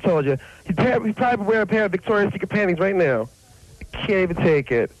 Told you. He'd probably wear a pair of Victoria's Secret panties right now. I can't even take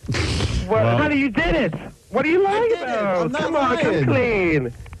it. Well- Honey, you did it. What are you lying about? I'm not Come on, lying. come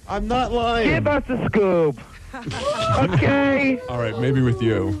clean. I'm not lying. Give us a scoop. Okay? All right, maybe with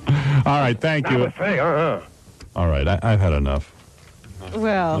you. All right, thank I you. would say, All right, I've had enough.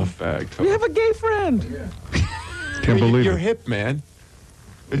 Well, Fact. you have a gay friend. Can't believe You're it. hip, man.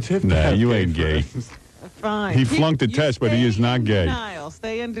 It's hip. to Nah, have you gay ain't gay. friends. Fine. He flunked the You test, but he is stay not in gay. Denial.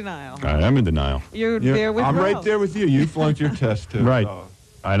 Stay in denial. All right, I'm in denial. You're there with I'm right Ralph. there with you. You flunked your test too. Right. so-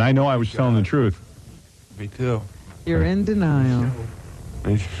 And I know I was telling the truth. Me too. You're in denial.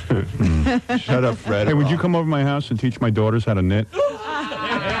 Shut up, Fred. Hey, would you come over to my house and teach my daughters how to knit?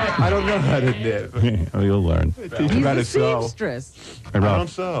 I don't know how to knit. Oh, you'll learn. Teach them He's how a to sew. seamstress. Hey, I don't Ralph,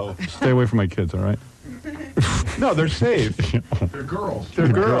 sew. stay away from my kids, all right? No, they're safe. They're girls. They're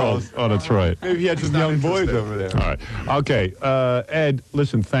girls. Oh, that's right. Maybe he had some young boys over there. All right. Okay. Ed,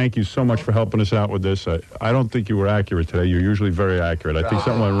 listen, thank you so much for helping us out with this. I don't think you were accurate today. You're usually very accurate. I think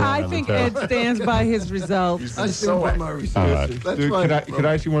something went wrong I on think the Ed test. stands by his results. I stand by my All results. right. That's Dude, right. can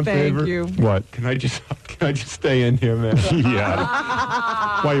I ask you one Thank favor? you. What? Can I just stay in here, man?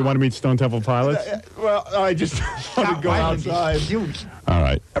 Yeah. Why, you want to meet Stone Temple Pilots? Well, I just want to go outside. All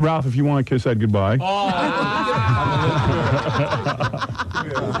right. Ralph, if you want to kiss Ed goodbye.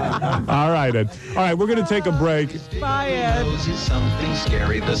 All right, Ed. All right, we're going to take a break. Bye, Ed. Is something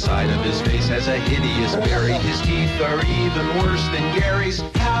scary. The side of his face has a hideous berry. His teeth are even worse than Gary's.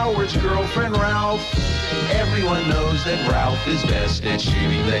 Howard's girlfriend, Ralph. Everyone knows that Ralph is best at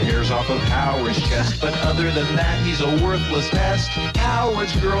shaving the hairs off of Howard's chest. But other than that, he's a worthless pest.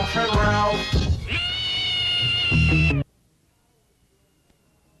 Howard's girlfriend, Ralph.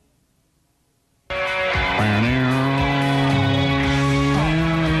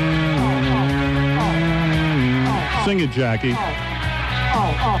 Sing it, Jackie.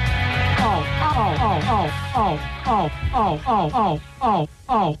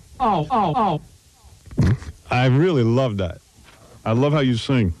 I really love that. I love how you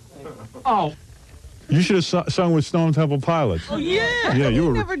sing. You should have sung with Stone Temple Pilots. Oh, yeah. Yeah, you He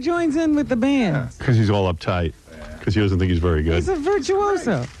were. never joins in with the band. Because he's all uptight. Because he doesn't think he's very good. He's a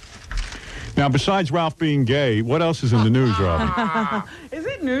virtuoso. Now, besides Ralph being gay, what else is in the news, Rob? Is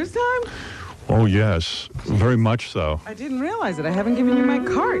it news time? Oh, yes. Very much so. I didn't realize it. I haven't given you my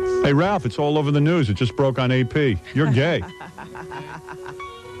cards. Hey, Ralph, it's all over the news. It just broke on AP. You're gay.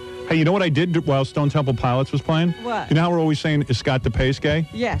 Hey, you know what I did while Stone Temple Pilots was playing? What? You know how we're always saying, is Scott DePace gay?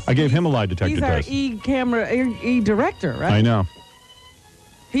 Yes. I gave him a lie detector He's our test. E-director, right? I know.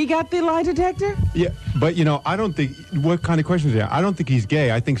 He got the lie detector? Yeah, but I don't think. What kind of questions are there? I don't think he's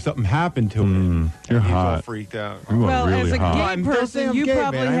gay. I think something happened to him. You're He's all hot. freaked out. You are Well, really as a hot. gay Don't say person, I'm you gay,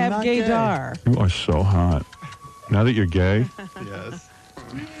 probably man. I'm have not gay. gaydar. You are so hot. Now that you're gay, Yes.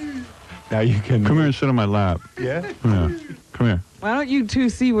 Now you can. come here and sit on my lap. Yeah. Yeah. Come here. Why don't you two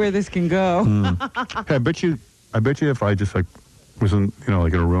see where this can go? Hey, I bet you if I just was in,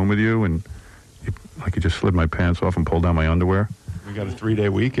 like in a room with you and you just slid my pants off and pulled down my underwear We got a 3-day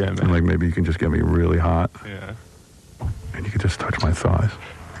weekend, and man. maybe you can just get me really hot Yeah. and you could just touch my thighs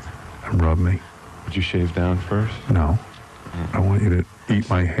and rub me. Would you shave down first? No. I want you to eat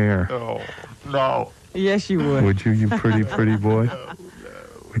my hair. Oh no. Yes, you would. Would you, you pretty, pretty boy?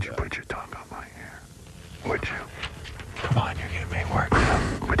 Would you put your tongue on my hair? Would you? Come on, you're getting me work.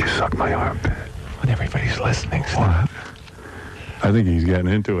 Would you suck my armpit? When everybody's listening. What? I think he's getting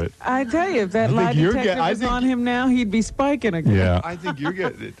into it. I tell you, if that I lie think you're detector I was think- on him now, he'd be spiking again. Yeah. I think you're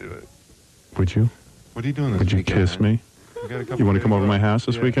getting into it. Would you? What are you doing this Would you weekend, kiss man? me? We got a couple You want to days come over to my left. house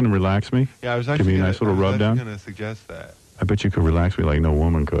this Yeah. weekend and relax me? Yeah, I was Give actually me a gonna, nice little rub down? going to suggest that. I bet you could relax me like no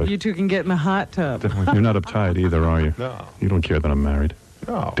woman could. You two can get in the hot tub. You're not uptight either, are you? No. You don't care that I'm married,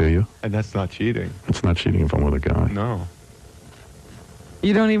 No. do you? And that's not cheating. It's not cheating if I'm with a guy. No.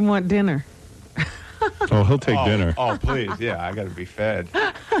 You don't even want dinner. Oh, he'll take dinner. Oh, please. Yeah, I got to be fed.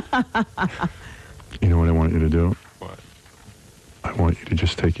 You know what I want you to do? What? I want you to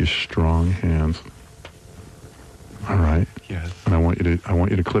just take your strong hands. All right? Yes. And I want you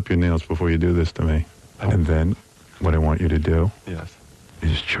to clip your nails before you do this to me. And then what I want you to do Yes.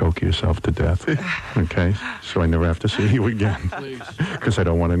 is choke yourself to death. Okay? So I never have to see you again. Because I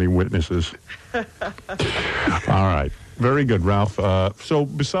don't want any witnesses. All right. Very good, Ralph. So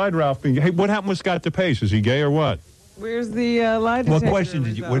beside Ralph being, hey, what happened with Scott DePace? Is he gay or what? Where's the lie detector? What question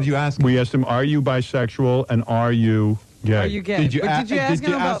did you? What did you ask? We asked him, are you bisexual and are you gay? Are you gay? Did you, But did you ask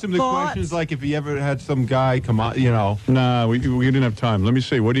him about him the thoughts? questions like if he ever had some guy come on? Nah, we didn't have time. Let me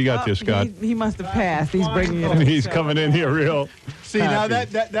see. What do you got there, Scott? He must have passed. He's bringing it up. He's coming in here real. See, now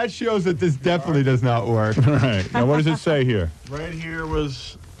happy. that shows that this definitely does not work. All right. Now, what does it say here? Right here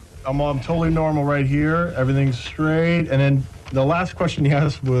was, I'm totally normal right here. Everything's straight. And then the last question he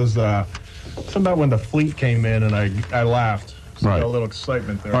asked was something about when the fleet came in, and I laughed. So Right. got a little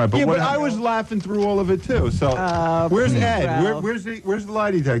excitement there. All right, but Yeah, what but I was laughing through all of it too. So where's please, Ed? Ralph. Where's the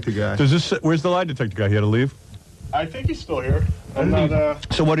lie detector guy? does this? Where's the lie detector guy? He had to leave. I think he's still here. I'm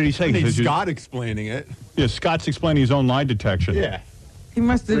not, So what did he say? I He think says you- Scott explaining it. Yeah, Scott's explaining his own lie detection. Yeah. He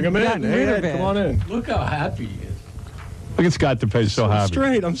must have bring him in. gotten Hey, rid Ed, of it. come on in. Look how happy he is. Look at Scott DePace, so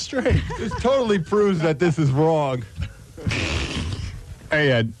happy. I'm straight. This totally proves that this is wrong.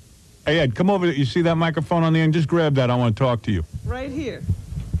 Hey Ed, come over. You see that microphone on the end? Just grab that. I want to talk to you. Right here.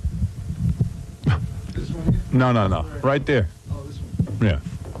 No. Right there. Oh, this one. Yeah.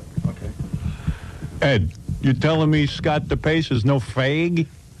 Okay. Ed, you're telling me Scott DePace is no fag?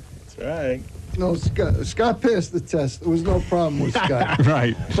 That's right. No, Scott passed the test. There was no problem with Scott.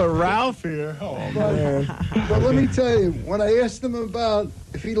 Right. But Ralph here. Oh, man. But let me tell you, when I asked him about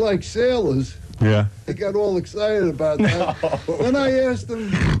if he liked sailors, Yeah. He got all excited about that. Then I asked him,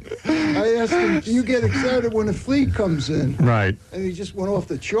 do you get excited when a fleet comes in? Right. And he just went off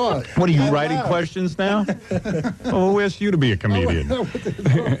the chart. What are you Out writing loud. questions now? Oh, who asked you to be a comedian?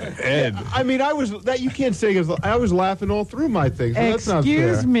 Ed. I mean, you can't say because I was laughing all through my thing. So that's not fair.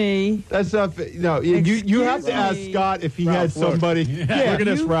 Excuse me. That's not fair. No, you have to ask Scott if he had somebody. Look at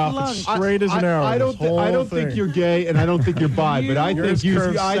this, You Ralph. flunked. It's straight as an arrow. I this don't whole think thing. you're gay, and I don't think you're bi, but I Yours think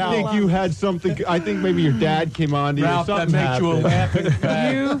curves south. you had something. I think maybe your dad came on to you. Ralph, that Something makes you a happened. laughing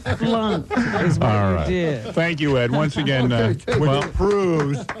fag. You flunked is what All you right. did. Thank you, Ed. Once again, Which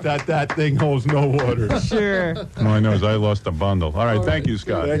proves that thing holds no water. Sure. all I know is I lost a bundle. All right, thank you,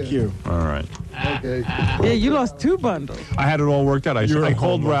 Scott. Thank you. All right. Okay. Yeah, you lost 2 bundles. I had it all worked out. You're I a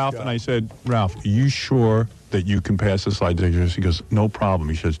called homo, Ralph Scott. and I said, Ralph, are you sure that you can pass the slide detector? He goes, no problem.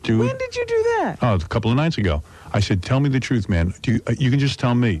 He says, dude. When did you do that? Oh, it's a couple of nights ago. I said, tell me the truth, man. You can just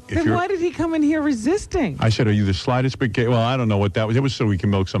tell me. If Then you're, why did he come in here resisting? I said, are you the slightest bit gay? Well, I don't know what that was. It was so he can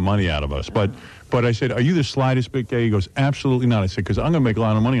milk some money out of us. But I said, are you the slightest bit gay? He goes, absolutely not. I said, because I'm going to make a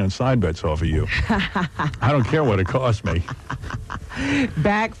lot of money on side bets off of you. I don't care what it cost me.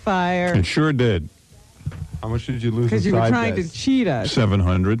 Backfire. It sure did. How much did you lose? Because you were trying to cheat us.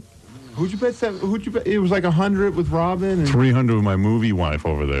 700. Who'd you bet? Who'd you bet? It was like 100 with Robin. And 300 with my movie wife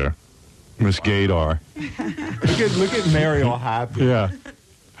over there, Miss Gaydar. look at Mary all happy. Yeah.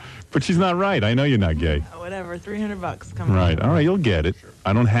 But she's not right. I know you're not gay. Oh, whatever, $300 coming. Right. All right, you'll get it.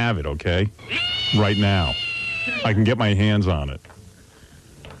 I don't have it, okay? Right now. I can get my hands on it.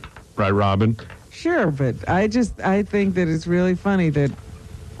 Right, Robin? Sure, but I think that it's really funny that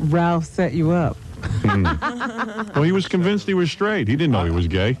Ralph set you up. Well, he was convinced he was straight. He didn't know he was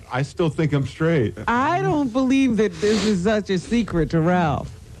gay. I still think I'm straight. I don't believe that this is such a secret to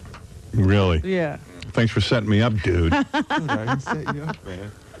Ralph. Really? Yeah. Thanks for setting me up, dude. I can set you up,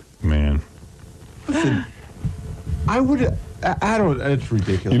 man. Man. Listen, I would. I don't. It's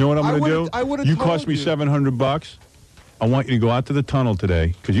ridiculous. You know what I'm going to do? I would have. You cost me $700. I want you to go out to the tunnel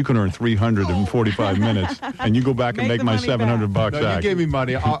today because you can earn 300 in 45 minutes, and you go back and Make make the my money $700 No, back. you gave me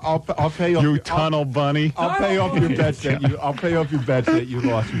money. I'll pay off. You tunnel bunny. I'll pay off your bets that you. I'll pay off your bets that you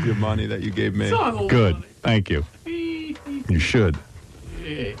lost with your money that you gave me. Good. Thank you. You should.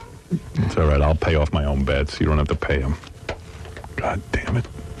 It's all right. I'll pay off my own bets. You don't have to pay them. God damn it.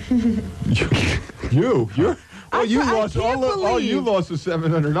 You're. Oh, you I lost can't all you believe- lost was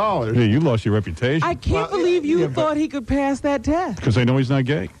 $700. Yeah, you lost your reputation I can't believe you thought he could pass that test. because I know he's not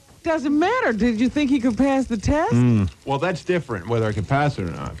gay. Doesn't matter. Did you think he could pass the test? Well, that's different whether I can pass it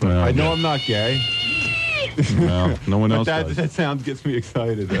or not. But Well, I know yeah. I'm not gay. No, no one But else that does. sound gets me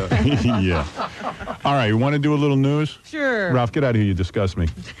excited. Yeah. All right, you want to do a little news? Sure. Ralph, get out of here. You disgust me.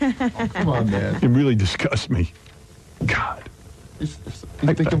 Come on, man. You really disgust me. God. You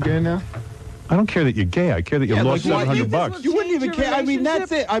think I'm gay now? I don't care that you're gay. I care that you lost like, what? $700. You wouldn't even Change your care. I mean,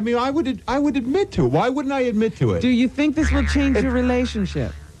 that's it. I mean, I would admit to it. Why wouldn't I admit to it? Do you think this will change your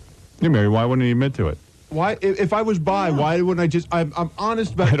relationship? Yeah, Mary, why wouldn't he admit to it? Why, if I was bi, why wouldn't I just? I'm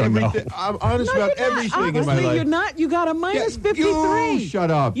honest about I don't know. everything. I'm honest No, about you're not. everything in my Honestly, life. you're not. You got a minus Yeah, 53. you shut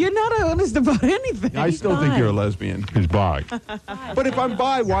up. You're not honest about anything. I still think you're a lesbian. He's bi. But if I'm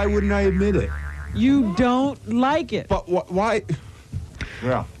bi, why wouldn't I admit it? You don't like it. But why?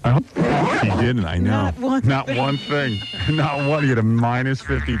 Yeah. I hope he didn't. I know. Not one Not thing. one thing. Not one. You get a minus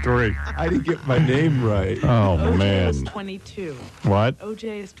 53. I didn't get my name right. Oh, OJ is man. 22. What? OJ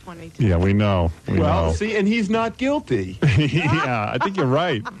is 22. Yeah, we know. We Well, know. see, and he's not guilty. Yeah, I think you're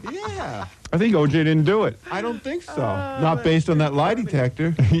right. Yeah. I think OJ didn't do it. I don't think so. Not based on that lie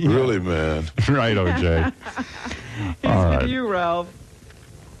detector. Really, man. Right, OJ. He's All with right. you, Ralph.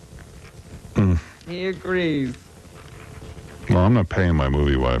 He agrees. Well, I'm not paying my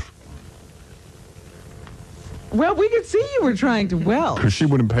movie wife Well, we could see you were trying to well. because she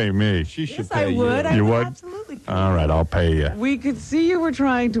wouldn't pay me. She should Yes, pay I would. you. I You would would? absolutely. All right, I'll pay you. We could see you were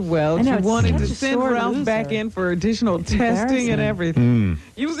trying to weld. I know, You it's wanted to such a send sore Ralph loser. back in for additional It's testing and everything.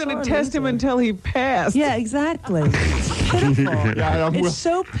 You were going to Sore test him loser. until he passed. Yeah, exactly. It's pitiful. Yeah, I'm It's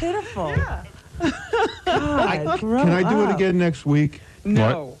so pitiful. God, grow Can I do it up. again next week?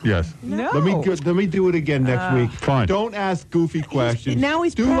 No. What? Yes. No. Let me do it again next week. Fine. Don't ask goofy questions. now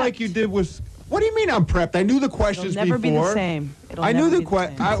he's do prepped. like you did with. What do you mean I'm prepped? I knew the questions It'll never before. be the same. It'll I knew never the be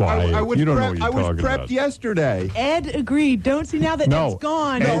question. same. I was You don't know prepped. what you're I was talking prepped about. yesterday. Ed agreed. Don't see now that No. Ed's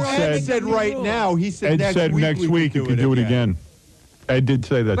gone. Ed No, You're Ed said- breaking said the right rules. now. He said Ed next said week next we week you could do it again. Ed did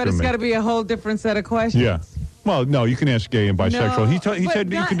say that But to it's me. got to be a whole different set of questions. Yeah. Well, no, you can ask gay and bisexual. No, he but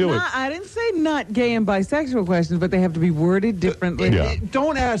said you can do it. I didn't say not gay and bisexual questions, but they have to be worded differently. Yeah.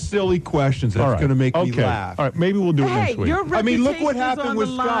 Don't ask silly questions. That's All right. going to make me Okay. laugh. All right, maybe we'll do it Hey, next week. your I mean, look what reputation's happened on with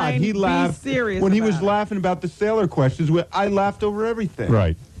the Scott. line. He laughed Be serious when he was about it. laughing about the sailor questions. I laughed over everything.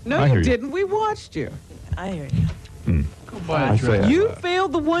 Right. No, I hear you didn't. We watched you. I hear you. Go buy I a say dress. You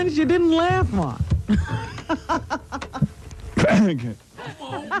failed the ones you didn't laugh on.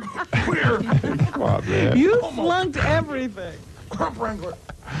 Come on, man. You flunked everything.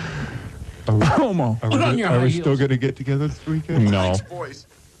 Homo. Put on your Are high we heels. still going to get together this weekend? No. Boys.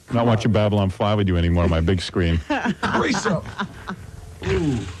 Not watching Babylon 5 with you anymore on my big screen. Brace up.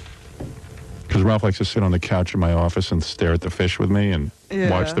 Because Ralph likes to sit on the couch in my office and stare at the fish with me and Yeah.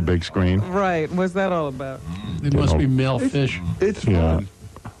 watch the big screen. Right. What's that all about? They must be male fish. It's Yeah. fun.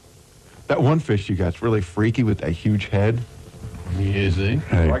 That one fish you got's really freaky with that huge head. Is he?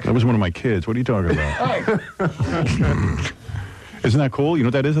 Hey, that was one of my kids. What are you talking about? Isn't that cool? You know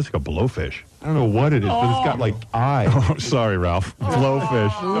what that is? That's like a blowfish. I don't know what it is, but it's got like eyes. Oh, sorry, Ralph.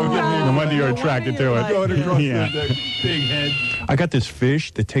 Blowfish. No wonder you're attracted to it. Going across Yeah. the Big head. I got this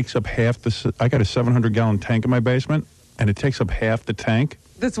fish that takes up half the. I got a 700-gallon tank in my basement, and it takes up half the tank,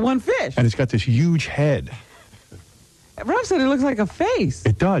 That's one fish. and it's got this huge head. Rob said it looks like a face.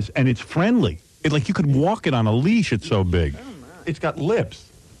 It does, and it's friendly. It like you could walk it on a leash. It's so big, It's got lips.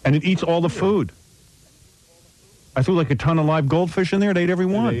 and it eats all the food. I threw like a ton of live goldfish in there. They ate every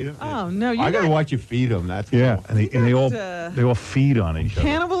one. Oh no! You I got to got watch you feed them. That's Yeah, cool. and they all got, they all feed on each other.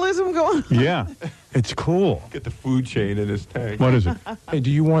 cannibalism going. Yeah, it's cool. Get the food chain in his tank. What is it? Hey,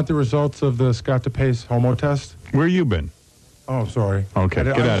 do you want the results of the Scott DePace homo test? Where you been? Oh, sorry. Okay, get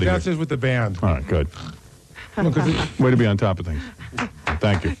out of here. That says with the band. All right, good. No, 'cause it- Way to be on top of things.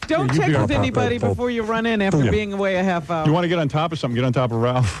 Thank you. Don't you check be on with top of anybody that. before you run in after Yeah. being away a half hour. You want to get on top of something? Get on top of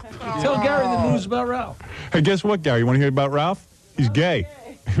Ralph. Tell Gary the news about Ralph. Hey, guess what, Gary? You want to hear about Ralph? He's gay.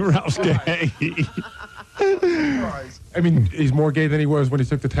 Ralph's gay. I mean, he's more gay than he was when he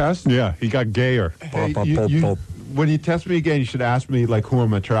took the test. Yeah, he got gayer. Hey, when you test me again, you should ask me like who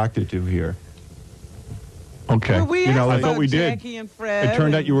I'm attracted to here. Okay. Well, we you know, asked I about thought we did. Jackie and Fred. It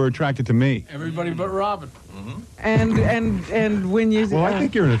turned out and- you were attracted to me. Everybody but Robin. And when you. Well, I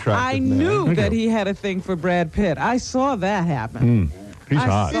think you're an attractive I man. knew Thank that you. he had a thing for Brad Pitt. I saw that happen. He's I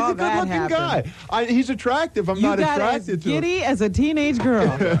hot. He's saw a that good-looking happen. guy. He's attractive. I'm You not got as attracted to him. giddy as a teenage girl.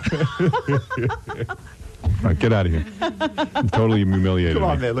 All right, get out of here. You totally humiliated Come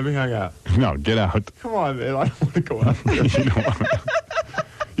on, me. man. Let me hang out. No, get out. Come on, man. I don't want to go out. You don't want to.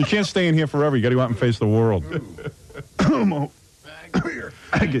 You can't stay in here forever. You got to go out and face the world. Homo.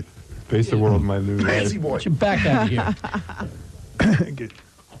 Get. Face the world, my new Fancy life. boy. Get your back out of here. Get.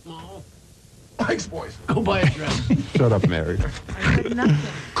 Thanks, boys. Go buy a dress. Shut up, Mary.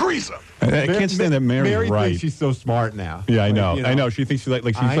 Crease up. I can't stand that Mary's Mary right. thinks she's so smart now. Yeah, I know. You I know. She thinks she's like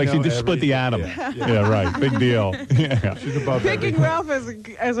I she know just split the atom. everything. Yeah, right. Big deal. Yeah. She's above Picking everything. Ralph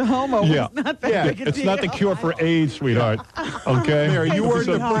as a homo Yeah. was not that Yeah, big a It's deal. not the cure for AIDS, sweetheart. Okay? Mary, you You're weren't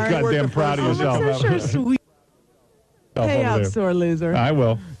so the first- you weren't goddamn the proud of first yourself. So sure, sweet. Yourself Pay over out, there. sore loser. I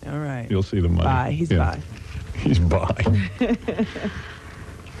will. All right. You'll see the money. Bye. He's Yeah. bye. He's bi.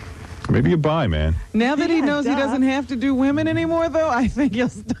 Maybe you're bi, man. Now that he Yeah, knows he duh. doesn't have to do women anymore, though, I think he'll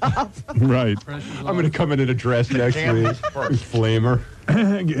stop. Right. I'm going to come in a dress next week. Flamer.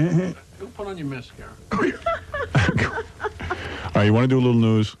 Go put on your mascara. All right, you want to do a little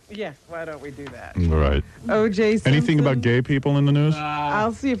news? Yes, why don't we do that? All right. O.J. Simpson. Anything about gay people in the news?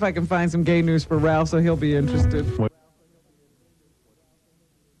 I'll see if I can find some gay news for Ralph, so he'll be interested.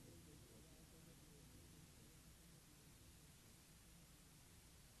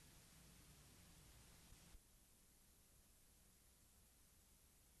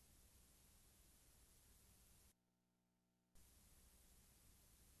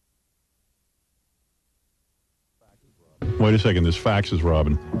 Wait a second. This fax is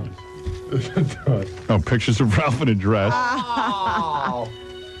Robin. Oh, pictures of Ralph in a dress. I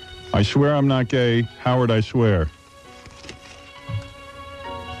swear I'm not gay. Howard, I swear.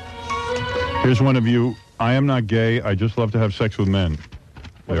 Here's one of you. I am not gay. I just love to have sex with men.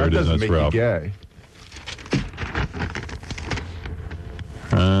 Well, There that it is. doesn't That's make Ralph. you gay.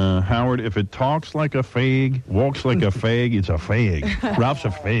 Howard, if it talks like a fag, walks like a fag, it's a fag. Ralph's a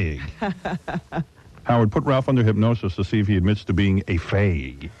fag. Howard, put Ralph under hypnosis to see if he admits to being a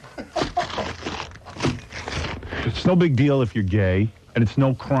fag. It's no big deal if you're gay, and it's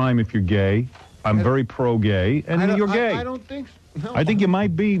no crime if you're gay. I'm very pro-gay, and you're gay. I don't think so. No. I think you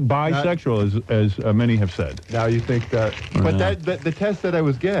might be bisexual, as many have said. Now you think that. But the test said I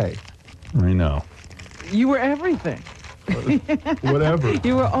was gay. I know. You were everything. Whatever.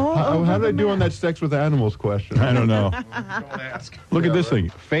 You were all over How did I the do on map. that sex with animals question? I don't know. Don't ask. Look at this thing.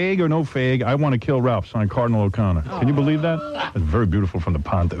 Fag or no fag, I want to kill Ralph, signed Cardinal O'Connor. Can you believe that? That's very beautiful from the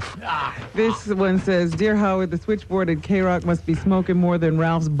Pontiff. This one says, Dear Howard, the switchboard at K-Rock must be smoking more than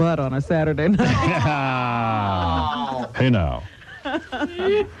Ralph's butt on a Saturday night. Hey now.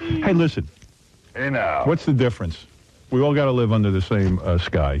 Hey, listen. Hey now. What's the difference? We all got to live under the same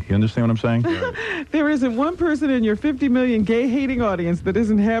sky. You understand what I'm saying? There isn't one person in your 50 million gay-hating audience that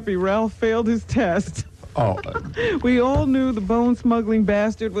isn't happy Ralph failed his test. Oh, We all knew the bone-smuggling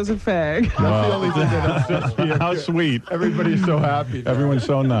bastard was a fag. that's the only thing that upsets me. How sweet. Everybody's so happy. now. Everyone's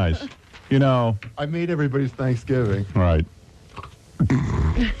so nice. You know, I made everybody's Thanksgiving. right.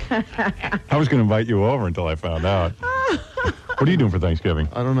 I was going to invite you over until I found out. What are you doing for Thanksgiving?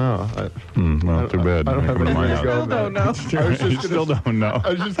 I don't know. Well, too bad. I don't have Come to my anywhere to house. go. Still don't know. I was just You gonna, still don't know. I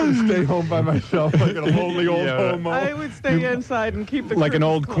was just going to stay home by myself like a lonely old Yeah. homo. I would stay inside and keep the Like an curtains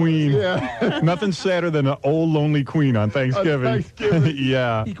old closed. queen. Yeah. Nothing sadder than an old lonely queen on Thanksgiving. On Thanksgiving.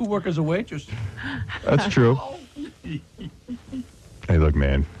 Yeah, He could work as a waitress. that's true. Hey, look,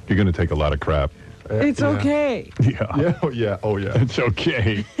 man, you're going to take a lot of crap. It's okay. Yeah. Yeah. Oh, yeah. Oh, yeah. It's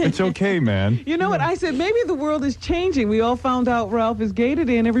okay. It's okay, man. You know what? I said maybe the world is changing. We all found out Ralph is gay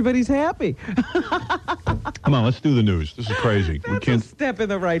today and everybody's happy. Come on, let's do the news. This is crazy. That's a step in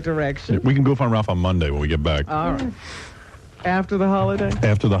the right direction. We can goof on Ralph on Monday when we get back. All right. After the holiday?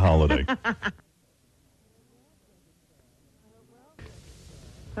 After the holiday.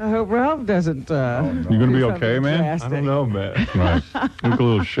 I hope Ralph doesn't. You gonna be okay, man? I don't know, man. Right. Look a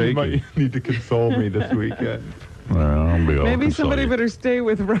little You shaky. might need to console me this weekend. Well, I'll be all Maybe console somebody you. better stay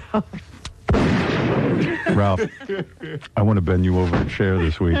with Ralph. Ralph, I want to bend you over a chair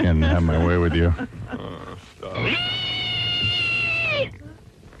this weekend and have my way with you.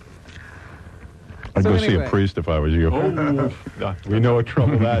 I'd So go see anyway. a priest if I was you. We know what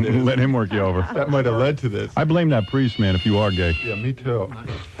trouble that is. Let him work you over. That might have led to this. I blame that priest, man, if you are gay. Yeah, me too.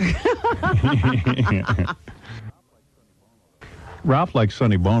 Ralph likes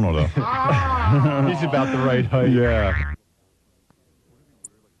Sonny Bono, though. He's about the right height. Yeah.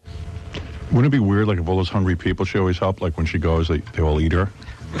 Wouldn't it be weird, like, if all those hungry people she always helped, like, when she goes, they all eat her?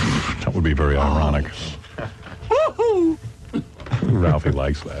 That would be very ironic. Ralphie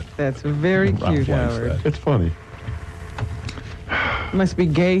likes that. That's very Ralph cute, likes Howard. that. It's funny. Must be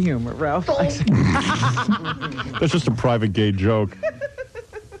gay humor, Ralph. likes it. That's just a private gay joke.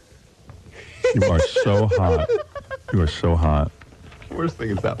 You are so hot. You are so hot. Worst thing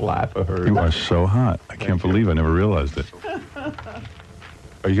is that laugh of hers. You are so hot. I can't believe I never realized it.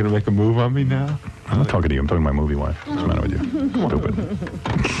 Are you going to make a move on me now? I'm not talking to you. I'm talking to my movie wife. What's the matter with you? Stupid.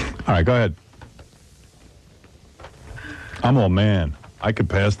 All right, go ahead. I'm all man. I could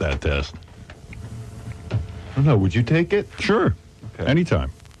pass that test. I don't know. Would you take it? Sure. Okay.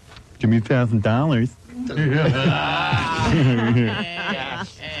 Anytime. Give me $1,000.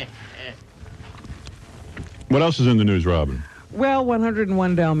 What else is in the news, Robin? Well,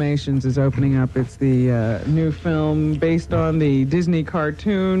 101 Dalmatians is opening up. It's the new film based on the Disney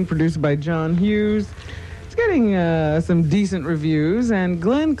cartoon produced by John Hughes. It's getting some decent reviews, and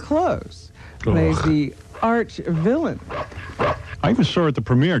Glenn Close plays the arch villain. I even saw her at the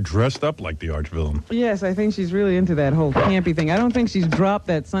premiere dressed up like the arch villain. Yes, I think she's really into that whole campy thing. I don't think she's dropped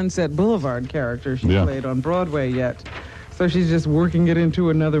that Sunset Boulevard character she Yeah. played on Broadway yet. So she's just working it into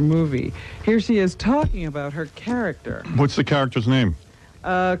another movie. Here she is talking about her character, What's the character's name?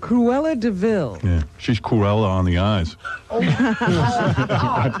 Cruella de Vil. Yeah, she's Cruella on the eyes.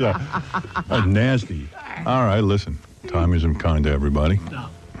 That's nasty. All right, listen. Time isn't kind to everybody.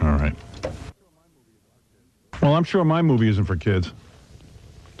 All right. Well, I'm sure my movie isn't for kids.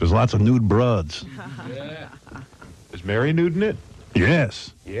 There's lots of nude broads. Is Mary nude in it?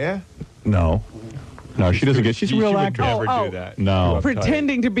 Yes. Yeah. No. No, she doesn't get. She's a real She would actress. never Oh, do that. No.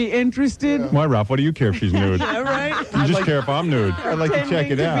 Pretending to be interested. Why, Ralph? What do you care if she's nude? Yeah, right? You just care if I'm nude. I'd like to check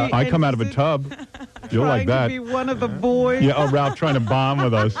it Pretending to out. be I come out of a interested, tub. You'll like trying that. to be one of the boys. Yeah, oh, Ralph trying to bond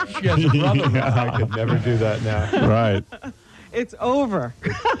with us. She has a brother. I could never do that now. Right. It's over.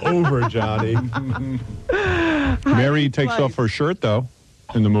 Over, Johnny. Mary takes Slice. off her shirt, though,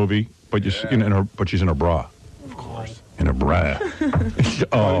 in the movie, but, but she's in her bra. Of course. In her bra.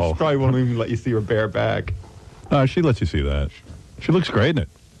 Oh. She probably won't even let you see her bare back. She lets you see that. She looks great in it.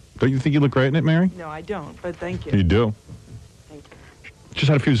 Don't you think you look great in it, Mary? No, I don't, but thank you. You do. Thank you. Just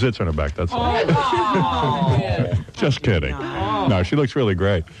had a few zits on her back, that's all. Just kidding. No, she looks really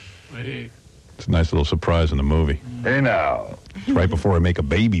great. It's a nice little surprise in the movie. Hey now. It's right before I make a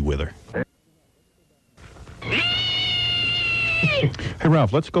baby with her. Hey,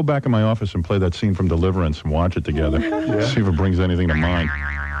 Ralph, let's go back in my office and play that scene from Deliverance and watch it together. See if it brings anything to mind.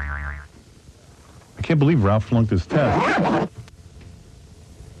 I can't believe Ralph flunked his test.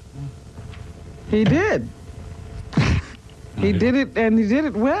 He did. He did it, and he did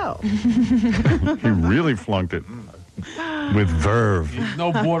it well. He really flunked it. With verve.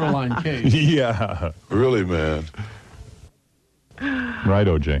 No borderline case. Yeah. Really, man. Right,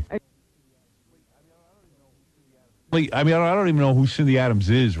 OJ. I mean, I don't even know who Cindy Adams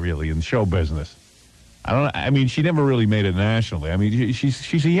is, really, in show business. I mean, she never really made it nationally. I mean,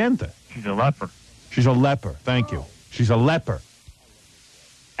 she's a yenta. She's a leper. She's a leper. Thank you. She's a leper.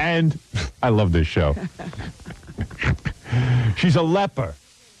 And I love this show. She's a leper.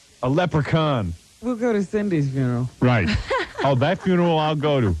 A leprechaun. We'll go to Cindy's funeral. Right. Oh, that funeral I'll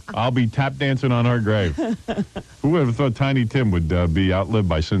go to. I'll be tap dancing on her grave. Who would have thought Tiny Tim would be outlived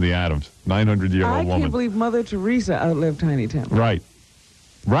by Cindy Adams, 900-year-old I woman. can't believe Mother Teresa outlived Tiny Tim. Right.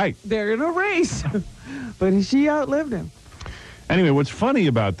 Right. They're in a race. But she outlived him. Anyway, what's funny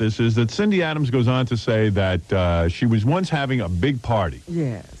about this is that Cindy Adams goes on to say that she was once having a big party.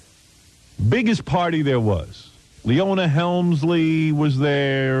 Yes. Biggest party there was. Leona Helmsley was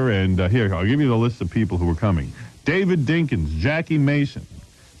there, and here, I'll give you the list of people who were coming. David Dinkins, Jackie Mason,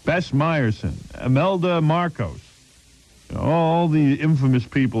 Bess Meyerson, Imelda Marcos, all the infamous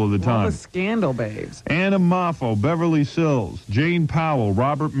people of the All time. the scandal babes. Anna Moffo, Beverly Sills, Jane Powell,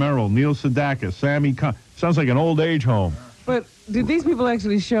 Robert Merrill, Neil Sedaka, Sammy Con. Sounds like an old age home. But did these people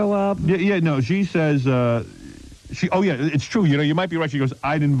actually show up? Yeah, no, she says... oh, yeah, it's true. You know, you might be right. She goes,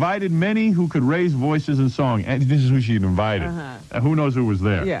 I'd invited many who could raise voices in song. And this is who she'd invited. Who knows who was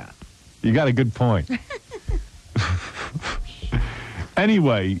there? Yeah. You got a good point.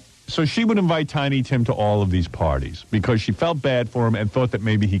 Anyway, so she would invite Tiny Tim to all of these parties because she felt bad for him and thought that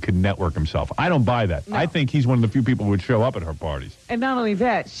maybe he could network himself. I don't buy that. No. I think he's one of the few people who would show up at her parties. And not only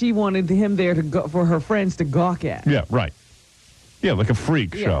that, she wanted him there to go for her friends to gawk at. Yeah, right. Yeah, like a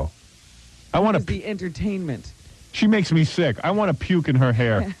freak show. I want to... the entertainment. She makes me sick. I want to puke in her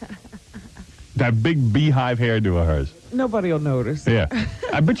hair. That big beehive hairdo of hers. Nobody will notice. Yeah.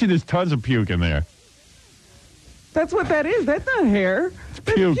 I bet you there's tons of puke in there. That's what that is. That's not hair. That's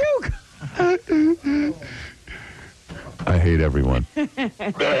puke. I hate everyone.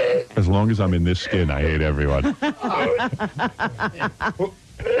 As long as I'm in this skin, I hate everyone.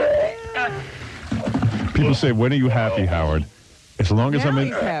 People say, when are you happy, Howard? As long as Now I'm in,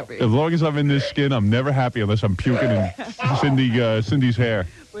 he's happy. as long as I'm in this skin, I'm never happy unless I'm puking in Cindy's hair.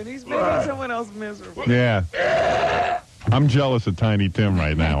 When he's making someone else miserable. Yeah. I'm jealous of Tiny Tim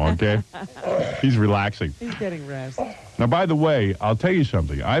right now, okay? He's relaxing. He's getting rest. Now, by the way, I'll tell you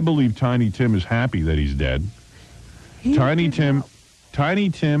something. I believe Tiny Tim is happy that he's dead. Tiny Tim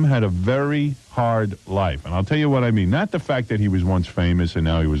had a very hard life, and I'll tell you what I mean. Not the fact that he was once famous and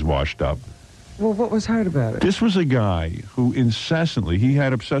now he was washed up. Well, what was hard about it? This was a guy who incessantly, he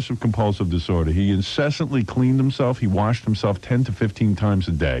had obsessive-compulsive disorder. He incessantly cleaned himself. He washed himself 10 to 15 times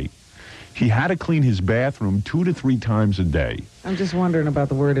a day. He had to clean his bathroom 2 to 3 times a day. I'm just wondering about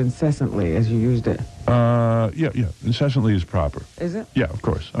the word incessantly as you used it. Yeah. Incessantly is proper. Is it? Yeah, of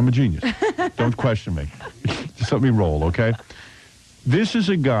course. I'm a genius. Don't question me. Just let me roll, okay? This is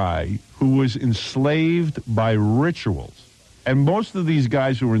a guy who was enslaved by rituals. And most of these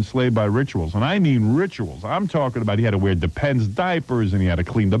guys who were enslaved by rituals, and I mean rituals, I'm talking about he had to wear Depends diapers and he had to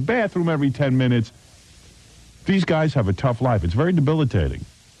clean the bathroom every 10 minutes. These guys have a tough life. It's very debilitating.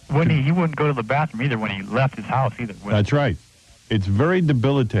 When he wouldn't go to the bathroom either when he left his house either. That's right. It's very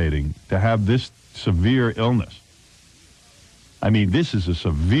debilitating to have this severe illness. I mean, this is a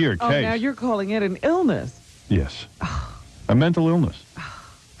severe case. Oh, now you're calling it an illness. Yes. A mental illness.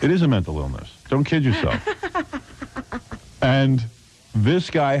 It is a mental illness. Don't kid yourself. And this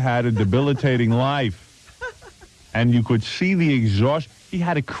guy had a debilitating life. And you could see the exhaustion. He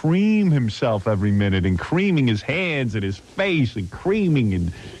had to cream himself every minute and creaming his hands and his face and creaming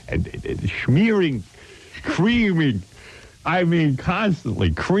and smearing, creaming. I mean,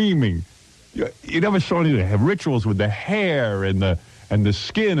 constantly creaming. You never saw any have rituals with the hair and the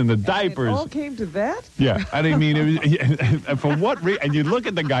skin and the diapers. It all came to that? Yeah, I mean, it was, for what reason? And you look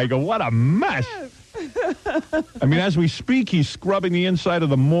at the guy, and go, what a mess! I mean, as we speak, he's scrubbing the inside of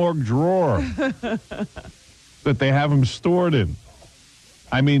the morgue drawer that they have him stored in.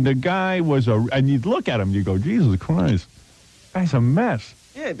 I mean, the guy was and you'd look at him, you go, Jesus Christ, guy's a mess.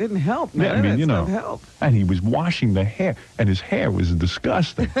 Yeah, it didn't help, man. Yeah, I mean, you know, help. and he was washing the hair, and his hair was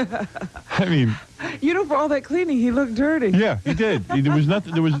disgusting. I mean, you know, for all that cleaning, he looked dirty. yeah, he did. There was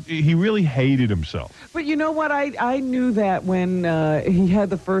nothing. He really hated himself. But you know what? I knew that when he had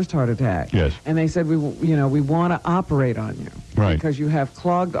the first heart attack. Yes. And they said we want to operate on you. Right. because you have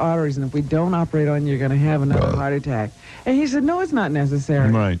clogged arteries, and if we don't operate on you, you're going to have another heart attack. And he said, no, it's not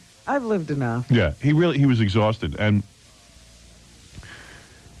necessary. Right. I've lived enough. Yeah, he was exhausted, and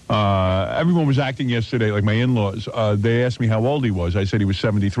everyone was acting yesterday like my in-laws. They asked me how old he was. I said he was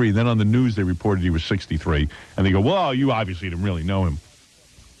 73. Then on the news they reported he was 63, and they go, "Well, you obviously didn't really know him."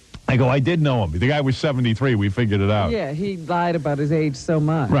 I go, "I did know him. The guy was 73. We figured it out." Yeah, he lied about his age so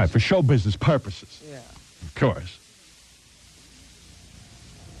much. Right, for show business purposes. Yeah. Of course.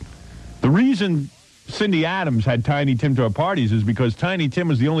 The reason Cindy Adams had Tiny Tim to her parties is because Tiny Tim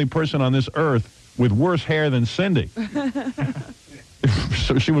was the only person on this earth with worse hair than Cindy.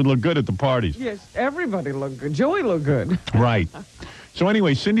 So she would look good at the parties. Yes, everybody looked good. Joey looked good. Right. So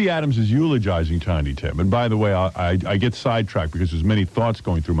anyway, Cindy Adams is eulogizing Tiny Tim. And by the way, I get sidetracked because there's many thoughts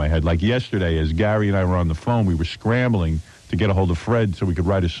going through my head. Like yesterday, as Gary and I were on the phone, we were scrambling to get a hold of Fred so we could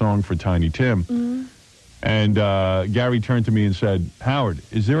write a song for Tiny Tim. Mm-hmm. And Gary turned to me and said, "Howard,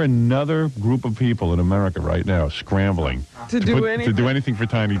 is there another group of people in America right now scrambling to do anything for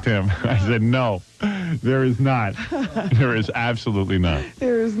Tiny Tim?" I said, "No, there is not. There is absolutely not.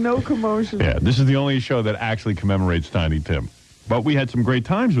 There is no commotion." Yeah, this is the only show that actually commemorates Tiny Tim. But we had some great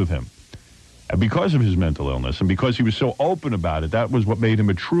times with him. And because of his mental illness and because he was so open about it, that was what made him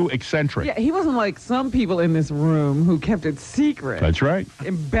a true eccentric. Yeah, he wasn't like some people in this room who kept it secret. That's right.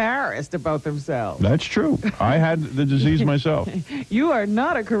 Embarrassed about themselves. That's true. I had the disease myself. You are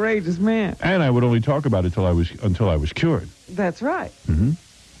not a courageous man. And I would only talk about it until I was cured. That's right. Mm-hmm.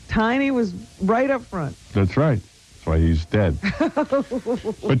 Tiny was right up front. That's right. That's why he's dead.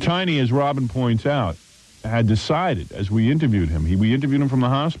 But Tiny, as Robin points out, had decided, as we interviewed him, we interviewed him from the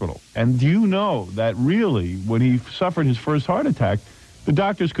hospital. And do you know that really, when he suffered his first heart attack, the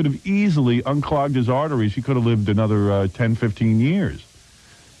doctors could have easily unclogged his arteries. He could have lived another 10, 15 years.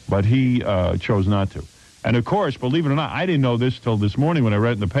 But he chose not to. And of course, believe it or not, I didn't know this till this morning when I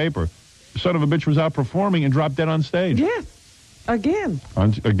read it in the paper. The son of a bitch was out performing and dropped dead on stage. Yes, again.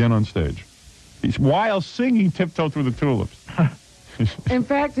 Again on stage. While singing Tiptoe Through the Tulips. In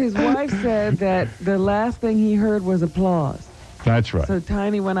fact, his wife said that the last thing he heard was applause. That's right. So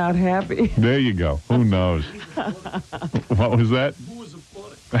Tiny went out happy. There you go. Who knows? What was that? Who was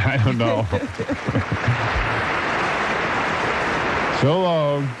applauding? I don't know. So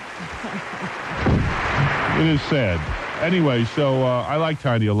long. It is sad. Anyway, so I like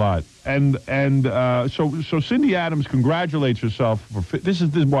Tiny a lot, and so Cindy Adams congratulates herself for this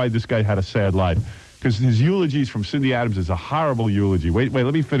is why this guy had a sad life. Because his eulogies from Cindy Adams is a horrible eulogy. Wait,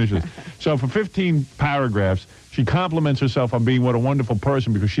 let me finish this. So for 15 paragraphs, she compliments herself on being what a wonderful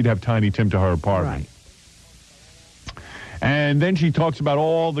person because she'd have Tiny Tim to her apartment. Right. And then she talks about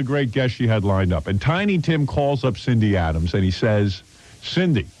all the great guests she had lined up. And Tiny Tim calls up Cindy Adams and he says,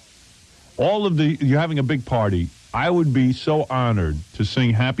 "Cindy, you're having a big party. I would be so honored to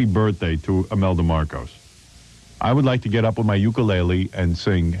sing Happy Birthday to Imelda Marcos. I would like to get up with my ukulele and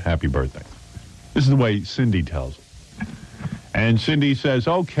sing Happy Birthday." This is the way Cindy tells it. And Cindy says,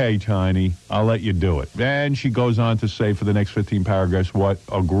 "Okay, Tiny, I'll let you do it." And she goes on to say for the next 15 paragraphs what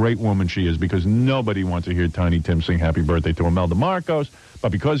a great woman she is because nobody wants to hear Tiny Tim sing Happy Birthday to Imelda Marcos.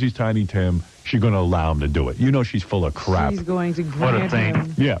 But because he's Tiny Tim, she's going to allow him to do it. You know she's full of crap. She's going to grant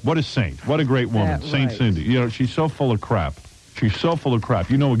him. Yeah, what a saint. What a great woman. Saint right. Cindy. You know, she's so full of crap. She's so full of crap.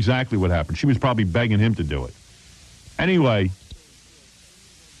 You know exactly what happened. She was probably begging him to do it. Anyway,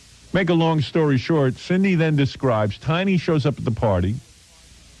 make a long story short, Cindy then describes Tiny shows up at the party,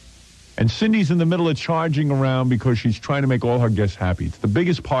 and Cindy's in the middle of charging around because she's trying to make all her guests happy. It's the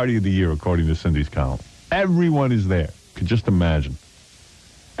biggest party of the year, according to Cindy's column. Everyone is there. You could just imagine.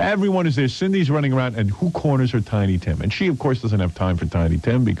 Everyone is there. Cindy's running around, and who corners her? Tiny Tim. And she, of course, doesn't have time for Tiny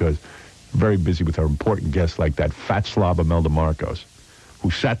Tim because she's very busy with her important guests like that fat slob Imelda Marcos, who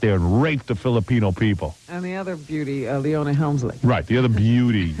sat there and raped the Filipino people. And the other beauty, Leona Helmsley. Right, the other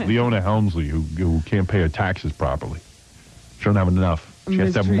beauty, Leona Helmsley, who can't pay her taxes properly. She don't have enough. She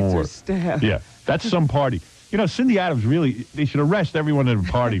has to have Mistreats more. her staff. Yeah, that's some party. You know, Cindy Adams really, they should arrest everyone at a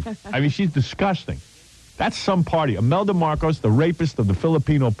party. I mean, she's disgusting. That's some party. Imelda Marcos, the rapist of the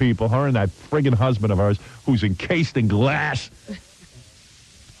Filipino people, her and that friggin' husband of hers, who's encased in glass.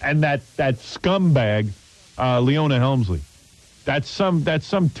 And that scumbag, Leona Helmsley. That's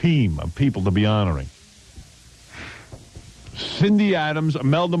some team of people to be honoring. Cindy Adams,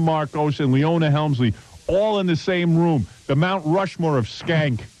 Imelda Marcos, and Leona Helmsley, all in the same room. The Mount Rushmore of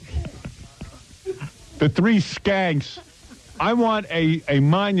skank. The three skanks. I want a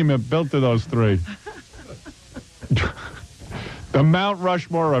monument built to those three. The Mount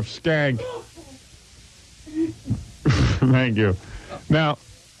Rushmore of skank. Thank you. Now,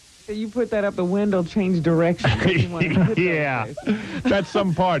 So you put that up the window, change direction. You want to hit Yeah, that place. that's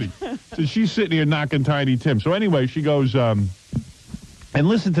some party. So she's sitting here knocking Tiny Tim. So anyway, she goes, and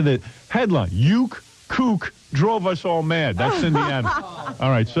listen to the headline: "Uke Kook drove us all mad." That's Cindy Adams. All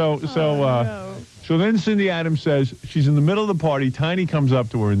right, so then Cindy Adams says she's in the middle of the party. Tiny comes up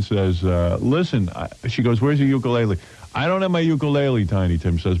to her and says, "Listen," she goes, "Where's your ukulele?" "I don't have my ukulele," Tiny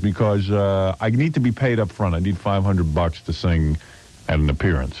Tim says, "because I need to be paid up front. I need $500 to sing at an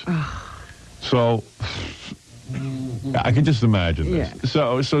appearance." So I can just imagine this.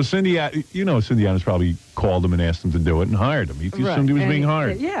 Yeah. So Cindy, Cindy Adams probably called him and asked him to do it and hired him. He assumed he was being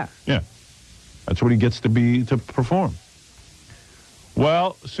hired. Yeah. Yeah. That's what he gets to perform.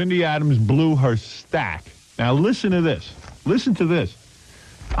 Well, Cindy Adams blew her stack. Now listen to this. Listen to this.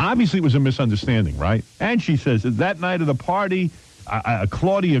 Obviously, it was a misunderstanding, right? And she says that night of the party,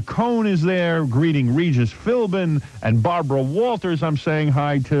 Claudia Cohn is there greeting Regis Philbin and Barbara Walters I'm saying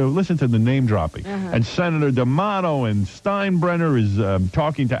hi to. Listen to the name dropping. And Senator D'Amato and Steinbrenner is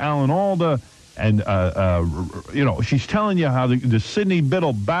talking to Alan Alda. And, she's telling you how the Sidney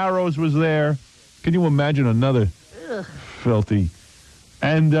Biddle Barrows was there. Can you imagine another filthy?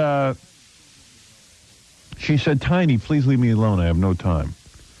 And she said, "Tiny, please leave me alone. I have no time."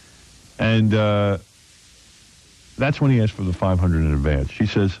 And that's when he asked for the $500 in advance. She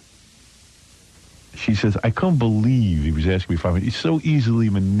says, "I can't believe he was asking me $500. He's so easily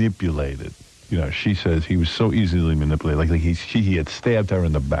manipulated." She says he was so easily manipulated, like he had stabbed her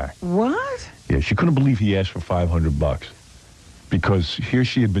in the back. What? Yeah, she couldn't believe he asked for $500 because here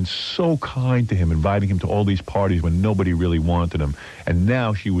she had been so kind to him, inviting him to all these parties when nobody really wanted him, and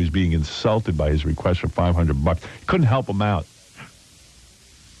now she was being insulted by his request for $500. Couldn't help him out.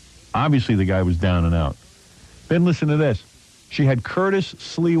 Obviously, the guy was down and out. Then listen to this. She had Curtis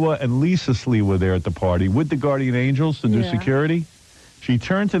Sliwa and Lisa Sliwa there at the party with the Guardian Angels to do security. She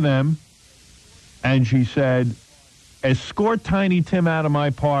turned to them and she said, "Escort Tiny Tim out of my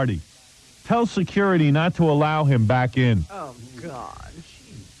party. Tell security not to allow him back in." Oh,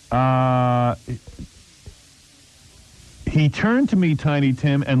 God. He turned to me, Tiny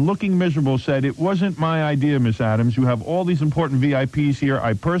Tim, and looking miserable said, "It wasn't my idea, Miss Adams. You have all these important VIPs here.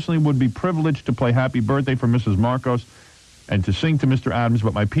 I personally would be privileged to play Happy Birthday for Mrs. Marcos and to sing to Mr. Adams,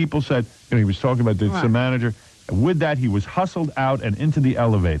 but my people said," he was talking about the manager, and with that, he was hustled out and into the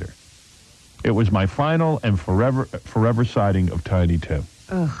elevator. "It was my final and forever sighting of Tiny Tim."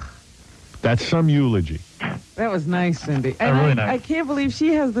 Ugh. That's some eulogy. That was nice, Cindy. And really nice. I can't believe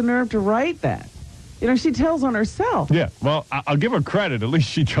she has the nerve to write that. She tells on herself. Yeah, well, I'll give her credit. At least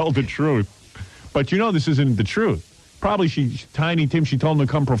she told the truth. But this isn't the truth. Probably Tiny Tim, she told him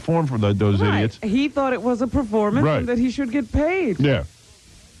to come perform for those idiots. He thought it was a performance and that he should get paid. Yeah.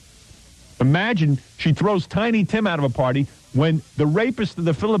 Imagine she throws Tiny Tim out of a party when the rapist of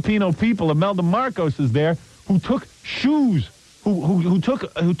the Filipino people, Imelda Marcos, is there, who took shoes, who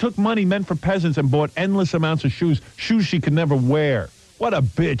took money meant for peasants and bought endless amounts of shoes she could never wear. What a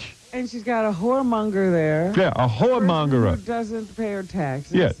bitch. And she's got a whoremonger there. Yeah, a whoremonger. Who doesn't pay her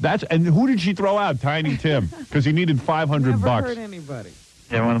taxes. Yeah, and who did she throw out? Tiny Tim, because he needed $500. Never hurt anybody.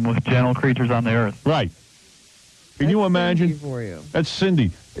 Yeah, one of the most gentle creatures on the earth. Right. Can you imagine? Cindy for you. That's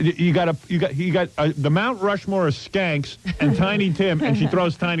Cindy. You got the Mount Rushmore of skanks and Tiny Tim, and she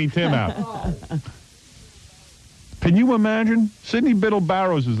throws Tiny Tim out. Can you imagine? Sidney Biddle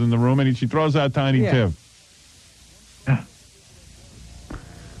Barrows is in the room, and she throws out Tiny Tim.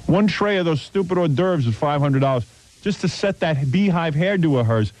 One tray of those stupid hors d'oeuvres is $500. Just to set that beehive hairdo of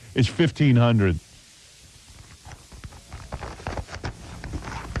hers is $1,500.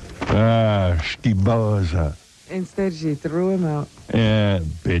 Stiboza. Instead, she threw him out. Yeah,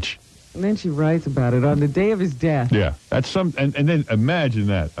 bitch. And then she writes about it on the day of his death. Yeah, that's some. And then imagine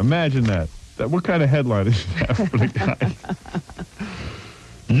that. Imagine that. What kind of headline is that for the guy?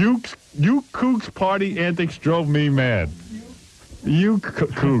 You kook's party antics drove me mad. You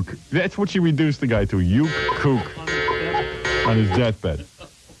kook. That's what she reduced the guy to. You kook. On his deathbed.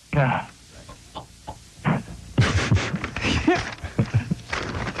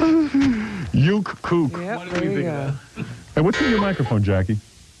 You kook. Yep, there you go. Hey, what's in your microphone, Jackie?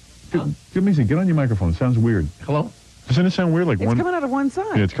 Give me a second. Get on your microphone. It sounds weird. Hello? Doesn't it sound weird? Like It's coming out of one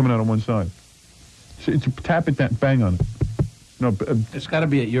side. Yeah, it's coming out on one side. So tap it, bang on it. No, it's got to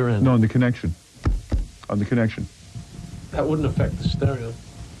be at your end. No, on the connection. On the connection. That wouldn't affect the stereo.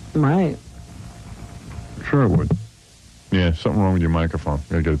 Right. Sure it would. Yeah, something wrong with your microphone.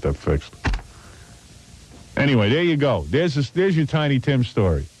 Gotta get that fixed. Anyway, there you go. There's your Tiny Tim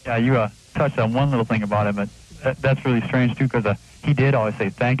story. Yeah, you touched on one little thing about him, but that's really strange too, because he did always say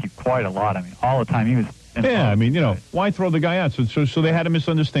thank you quite a lot. I mean, all the time. He was Yeah, I mean, why throw the guy out? So they had a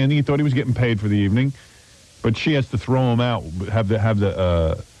misunderstanding. He thought he was getting paid for the evening, but she has to throw him out. Have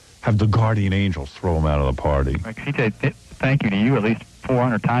the guardian angels throw him out of the party. Like, he said thank you to you at least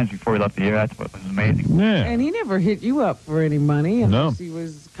 400 times before he left the air. That's what was amazing. Yeah. And he never hit you up for any money unless No. he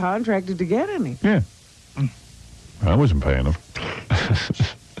was contracted to get any. Yeah. I wasn't paying him.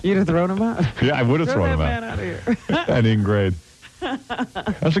 You'd have thrown him out. Yeah, I would have thrown Throw him that out. man out of here. At in grade.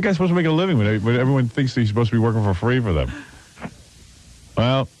 How's the guy supposed to make a living when everyone thinks he's supposed to be working for free for them?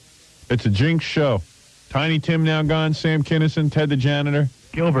 Well, it's a jinx show. Tiny Tim now gone, Sam Kinison, Ted the janitor.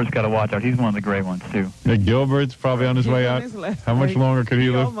 Gilbert's got to watch out. He's one of the great ones, too. Gilbert's probably on his way out. How much longer could he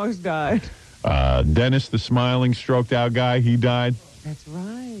live? Almost died. Dennis, the smiling, stroked out guy, he died. That's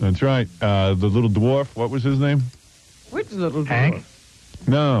right. That's right. The little dwarf, what was his name? Which little Hank? dwarf?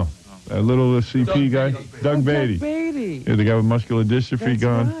 No, that little CP guy. Doug Beatty. Doug Beatty. Yeah, the guy with muscular dystrophy That's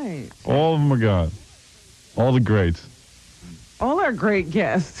gone. right. All of them are gone. All the greats. All our great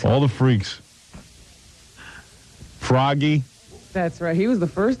guests. All the freaks. Froggy, That's right. He was the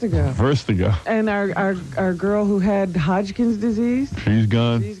first to go. first to go. And our girl who had Hodgkin's disease, She's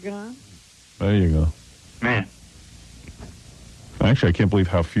gone. she's gone. There you go. Man. Actually, I can't believe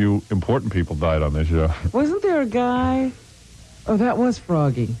how few important people died on this show. Wasn't there a guy? Oh, that was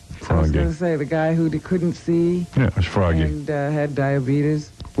Froggy. I was Froggy. going to say the guy who couldn't see Yeah, it was Froggy. and had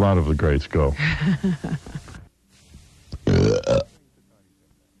diabetes. A lot of the greats go.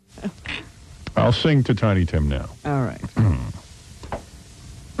 I'll sing to Tiny Tim now. All right.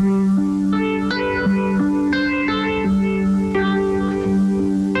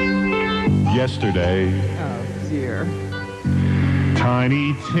 Yesterday, Oh, dear.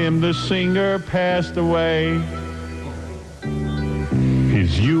 Tiny Tim the singer passed away.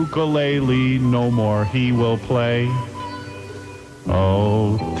 His ukulele no more he will play.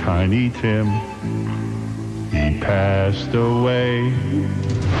 Oh, Tiny Tim, he passed away.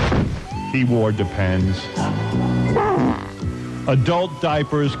 He wore Depends. Adult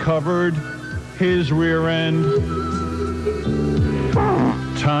diapers covered his rear end.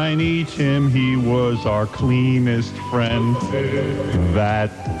 Tiny Tim, he was our cleanest friend. That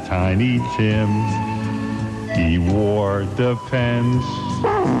Tiny Tim, he wore Depends.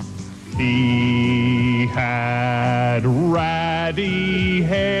 He had ratty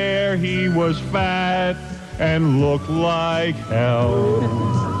hair, he was fat and looked like hell.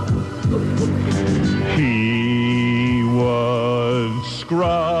 He would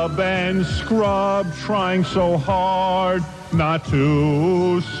scrub and scrub, trying so hard not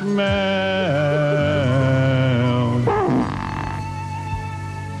to smell.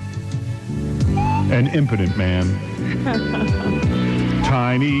 An impotent man.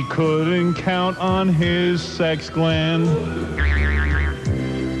 Tiny couldn't count on his sex gland.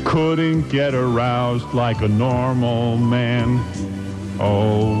 Couldn't get aroused like a normal man.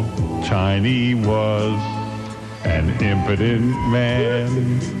 Oh, Tiny was an impotent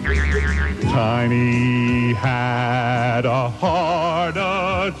man. Tiny had a heart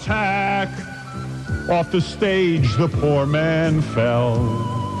attack. Off the stage, the poor man fell.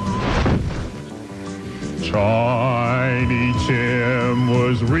 Tiny Tim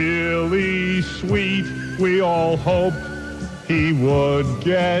was really sweet. We all hoped he would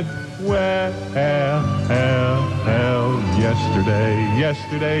get well. Yesterday.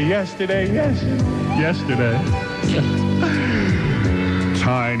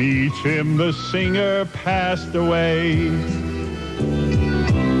 Tiny Tim the singer passed away.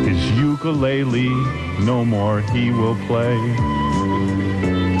 His ukulele no more he will play.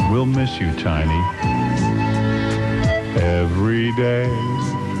 We'll miss you, Tiny, every day.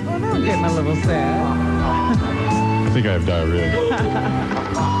 Oh, no, I'm getting a little sad. I think I have diarrhea.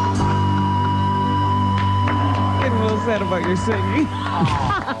 Getting a little sad about your singing.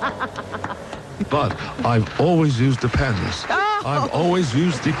 But I've always used Depends. I've always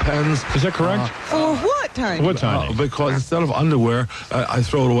used Depends. Is that correct? Oh, what, Tiny? What, Tiny? Because instead of underwear, I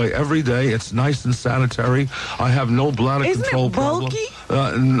throw it away every day. It's nice and sanitary. I have no bladder Isn't control it bulky?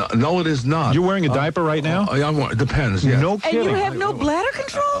 problem. No, it is not. You're wearing a diaper right now? It depends, yeah. No And kidding. you have no bladder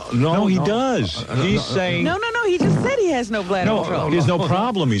control? No, he does. He's saying... No. He just said he has no bladder control. There's no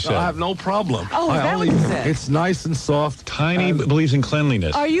problem, he said. I have no problem. Oh, is that what he said? It's nice and soft. Tiny believes in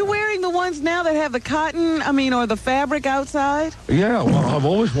cleanliness. Are you wearing wanting the ones now that have the cotton, or the fabric outside? Yeah, well, I've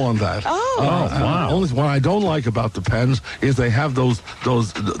always worn that. Oh. Wow. Only what I don't like about Depends is they have the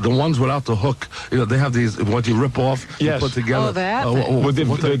ones without the hook. They have these what you rip off, Yes. you put together. Oh, that With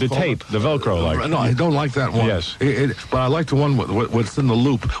what they the call tape, it? the Velcro, like. No, I don't like that one. Yes. But I like the one with what's in the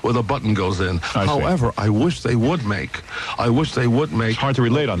loop where the button goes in. I see. However, I wish they would make. It's hard to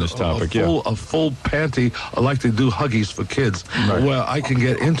relate on this topic, a full panty like they do Huggies for kids, where I can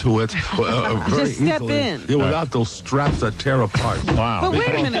get into it very Just step easily. in. Yeah, without those straps that tear apart. Wow. But wait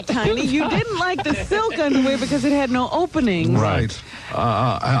a minute, Tiny. You didn't like the silk underwear because it had no openings. Right.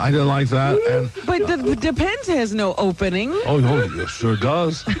 I didn't like that. And But the Depends has no opening. it sure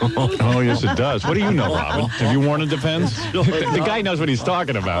does. Oh, yes, it does. What do you know, Robin? Have you worn a Depends? The guy knows what he's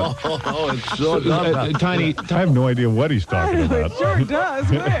talking about. It sure does. Tiny, I have no idea what he's talking It about. sure does.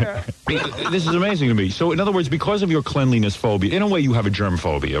 Where? This is amazing to me. So, in other words, because of your cleanliness phobia, in a way, you have a germ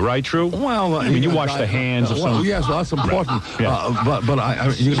phobia, right? True. Well, I mean, you wash the hands of some. Yes, that's important. Yeah.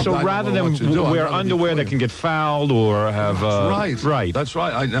 But So rather than wear underwear that can get fouled or have right. That's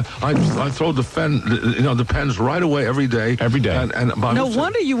right. I throw Depends right away every day. Every day. And No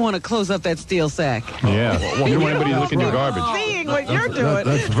wonder you want to close up that steel sack. Yeah. You don't want anybody looking in your garbage. Seeing what you're doing.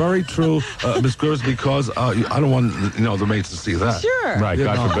 That's very true, Miss Gers, because I don't want the mates to see that. Sure. Right.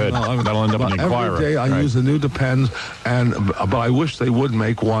 God forbid. That'll end up in the Inquirer. Every day I use a new Depends, but I wish they would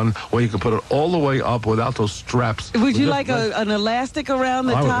make one where you can put it all the way up without those straps. Would you like an elastic around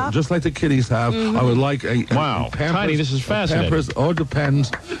the top? Just like the kiddies have. I would like a Wow. Pampers, Tiny, this is fascinating. Pampers or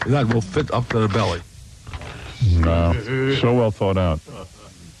Depends that will fit up to the belly. No. So well thought out.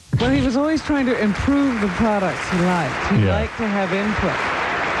 Well, he was always trying to improve the products he liked. He Yeah. liked to have input.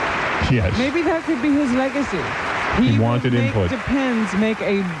 Yes. Maybe that could be his legacy. He wanted would input. Depends make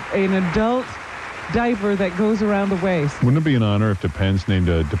an adult diaper that goes around the waist. Wouldn't it be an honor if Depends named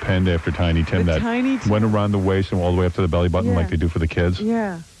a Depend after Tiny Tim The that Tiny Tim. went around the waist and all the way up to the belly button Yeah. like they do for the kids?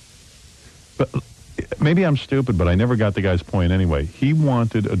 Yeah. But maybe I'm stupid, but I never got the guy's point anyway. He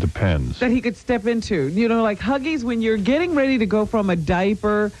wanted a Depends. That he could step into. Like Huggies, when you're getting ready to go from a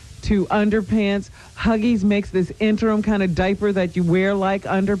diaper to underpants, Huggies makes this interim kind of diaper that you wear like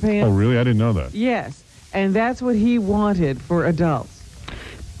underpants. Oh, really? I didn't know that. Yes. And that's what he wanted for adults.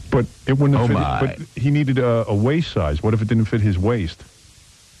 But it wouldn't have Oh, fit. my. But he needed a waist size. What if it didn't fit his waist?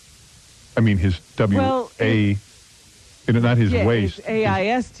 I mean, his W-A... not his Yeah, waist. it's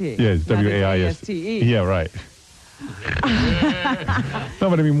A-I-S-T. Yeah, it's not his W-A-I-S-T. A-S-T-E. Yeah, right. No,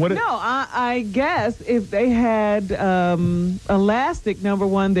 but I mean, what... No, I guess if they had elastic, number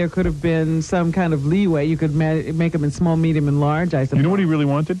one, there could have been some kind of leeway. You could make them in small, medium, and large, I suppose. You know what he really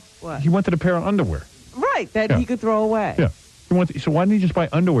wanted? What? He wanted a pair of underwear. Right, that Yeah. he could throw away. Yeah. So why didn't he just buy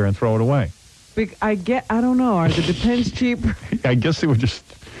underwear and throw it away? I don't know. Are the Depends cheaper? I guess they were just...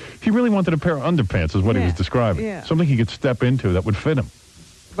 He really wanted a pair of underpants is what he was describing. Yeah. Something he could step into that would fit him.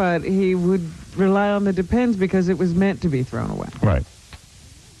 But he would rely on the Depends because it was meant to be thrown away. Right.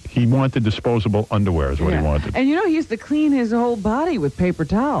 He wanted disposable underwear is what he wanted. And he used to clean his whole body with paper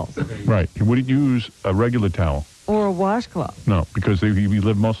towels Right. He wouldn't use a regular towel. or a washcloth. No, because he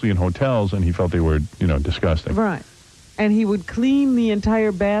lived mostly in hotels and he felt they were, disgusting. Right. And he would clean the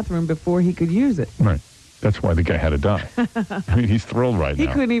entire bathroom before he could use it. Right. That's why the guy had to die. I mean, he's thrilled right He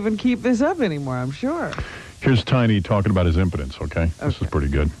now. couldn't even keep this up anymore, I'm sure. Here's Tiny talking about his impotence, okay? This is pretty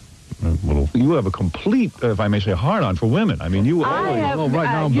good. You have a complete, if I may say, hard-on for women. I mean, you... I have, right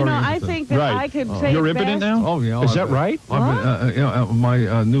now I'm very I impotent. think that Right. I could say You're it impotent best. now? Oh, yeah. Is that right? I've been,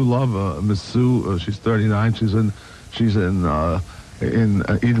 my new love, Miss Sue, she's 39. She's in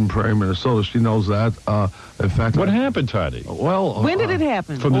Eden Prairie, Minnesota. She knows that. In fact, What happened, Tiny? Well, When did it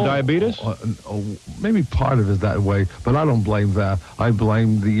happen? From the diabetes? maybe part of it that way, but I don't blame that. I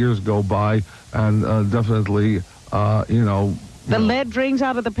blame the years go by, and definitely, The lead drains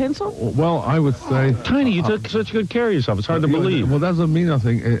out of the pencil? Well, I would say... Tiny, you took such good care of yourself. It's hard to believe. Well, that doesn't mean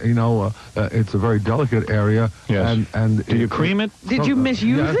nothing. It's a very delicate area. Yes. And Do you cream it? Did you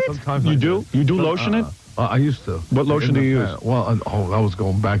misuse yeah, it? sometimes You I do? You do lotion it? I used to. What lotion do you use? Well, I was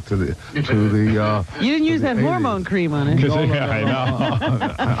going back to the. You didn't use that 80s. hormone cream on it. I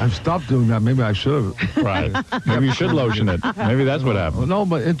know. I've stopped doing that. Maybe I should have. Right. Maybe you should lotion it. Maybe that's what happened. No,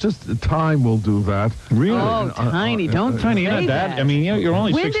 but it just time will do that. Really? Oh, Tiny, don't Tiny, you're say not that. I mean, you're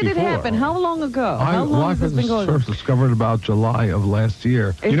only When 64. did it happen? How long ago? How long has this been going on? first discovered about July of last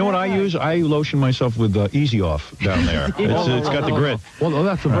year. You know what I use? I lotion myself with Easy Off down there. It's got the grit. Well,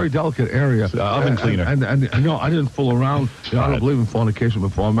 that's a very delicate area. Oven cleaner. And I didn't fool around. I don't believe in fornication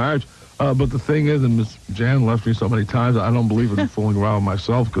before marriage. But the thing is, and Miss Jan left me so many times, I don't believe in fooling around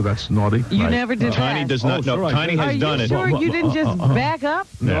myself because that's naughty. You never did Tiny that. does not. Oh, no, sure, Tiny has done Are it. you sure you didn't just back up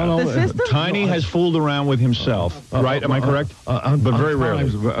No, the system? Tiny has fooled around with himself, right? Am I correct? But very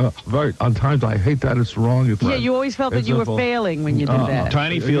rarely. On times, I hate that it's wrong. Yeah, you always felt that you were failing when you did that.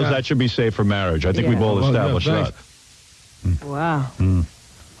 Tiny feels that should be safe for marriage. I think we've all established that. Wow.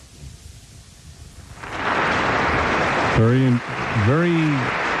 Very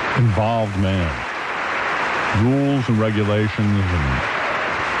involved man. Rules and regulations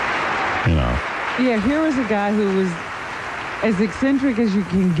and, Yeah, here was a guy who was as eccentric as you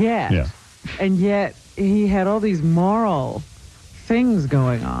can get. Yeah. And yet he had all these moral things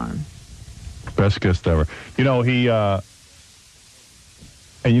going on. Best guest ever. He,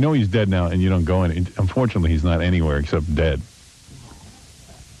 and he's dead now, and you don't go in. Unfortunately, he's not anywhere except dead.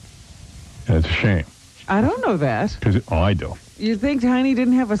 And it's a shame. I don't know that. I do. You think Tiny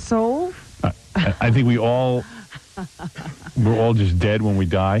didn't have a soul? I think we're all just dead when we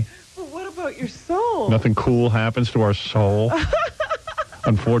die. But what about your soul? Nothing cool happens to our soul.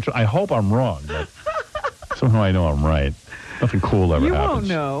 Unfortunately, I hope I'm wrong, but somehow I know I'm right. Nothing cool ever You happens. won't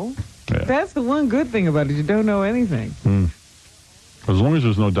know. Yeah. That's the one good thing about it. You don't know anything. As long as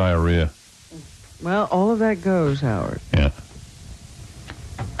there's no diarrhea. Well, all of that goes, Howard. Yeah.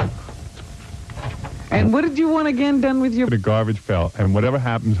 And what did you want again done with your... The garbage pail, and whatever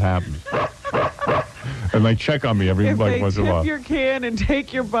happens, happens. And they check on me every If they once in a tip while. your can and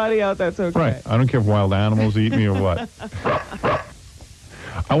take your body out, that's okay. Right. I don't care if wild animals eat me or what.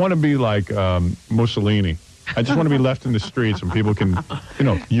 I want to be like Mussolini. I just want to be left in the streets and people can,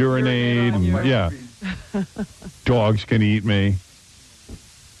 urinate and, yeah. Dogs can eat me.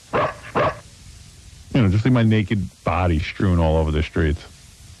 Just leave my naked body strewn all over the streets.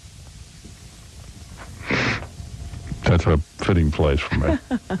 That's a fitting place for me.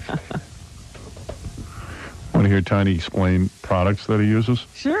 Want to hear Tiny explain products that he uses?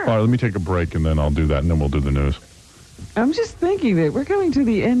 Sure. All right, let me take a break, and then I'll do that, and then we'll do the news. I'm just thinking that we're coming to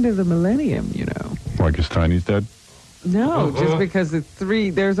the end of the millennium, Why, because Tiny's dead? No, just because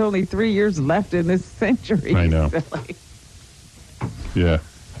there's only 3 years left in this century. I know. Silly. Yeah.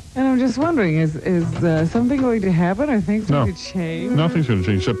 And I'm just wondering, is something going to happen? Are things going to change? Nothing's going to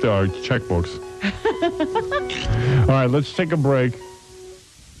change except our checkbooks. All right, let's take a break.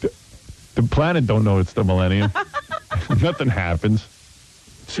 The planet don't know it's the millennium. Nothing happens.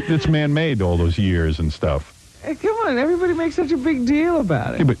 It's man-made all those years and stuff. Hey, come on, everybody makes such a big deal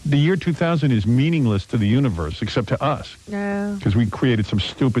about Yeah, it. but the year 2000 is meaningless to the universe except to us. Yeah. Because we created some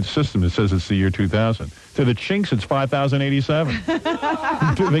stupid system that says it's the year 2000. To the Chinks, it's 5087.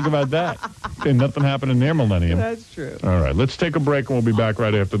 Think about that. And nothing happened in their millennium. That's true. All right, let's take a break and we'll be back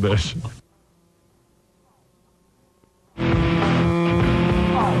right after this.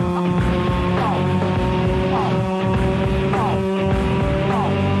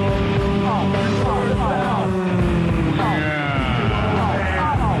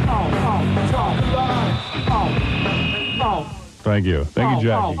 Thank you. Thank you,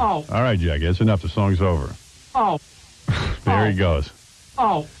 Jackie. All right, Jackie, that's enough. The song's over. There he goes.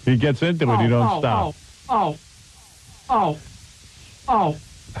 He gets into it. He don't stop.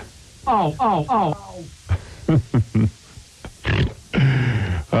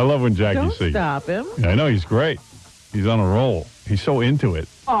 I love when Jackie Don't sings. stop him. I know, he's great. He's on a roll. He's so into it.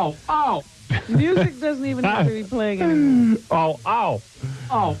 Music doesn't even have to be playing anymore.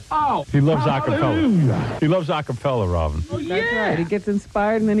 He loves acapella. He loves acapella, Robin. That's right. He gets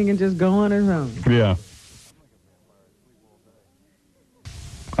inspired and then he can just go on his own. Yeah.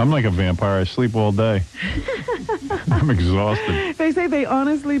 I'm like a vampire. I sleep all day. I'm exhausted. They say they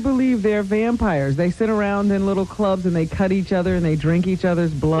honestly believe they're vampires. They sit around in little clubs and they cut each other and they drink each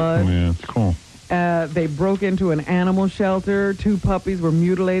other's blood. Yeah, it's cool. They broke into an animal shelter. 2 puppies were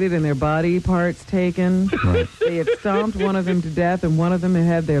mutilated and their body parts taken. Right. They had stomped one of them to death, and one of them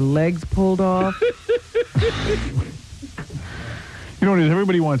had their legs pulled off. You know what it is?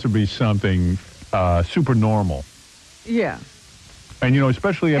 Everybody wants to be something super normal. Yeah. And,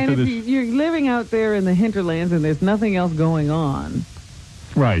 especially after And if this... you're living out there in the hinterlands and there's nothing else going on.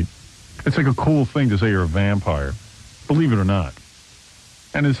 Right. It's like a cool thing to say you're a vampire. Believe it or not.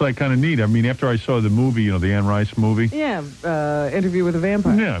 And it's like kind of neat. I mean, after I saw the movie, the Anne Rice movie. Yeah, Interview with a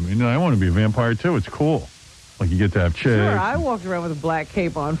Vampire. Yeah, I mean, I want to be a vampire too. It's cool. Like you get to have chicks. Sure, I walked around with a black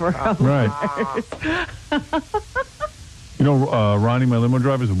cape on for a Right. Ronnie, my limo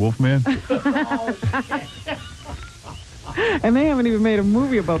driver, is a wolf man. And they haven't even made a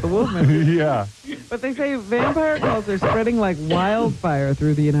movie about the Wolfman. Yeah. But they say vampire cults are spreading like wildfire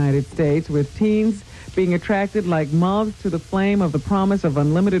through the United States, with teens being attracted like moths to the flame of the promise of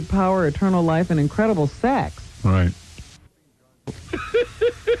unlimited power, eternal life, and incredible sex. Right.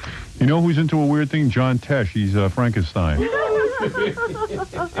 You know who's into a weird thing? John Tesh. He's Frankenstein.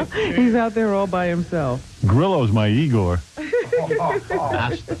 He's out there all by himself. Grillo's my Igor.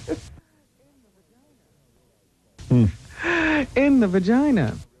 In the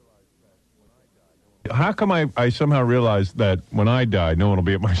vagina. How come I somehow realized that when I die, no one will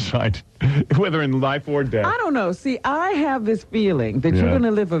be at my side, whether in life or death? I don't know. See, I have this feeling that Yeah. you're going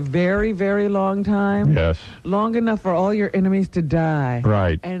to live a very, very long time. Yes. Long enough for all your enemies to die.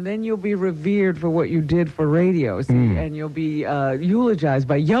 Right. And then you'll be revered for what you did for radio. See, and you'll be eulogized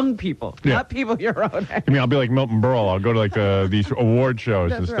by young people, Yeah. not people your own age. I mean, I'll be like Milton Berle. I'll go to like these award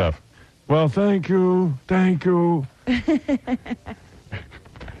shows and That's stuff. Well, thank you.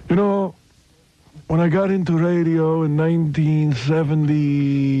 You know, when I got into radio in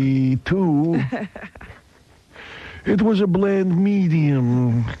 1972, it was a bland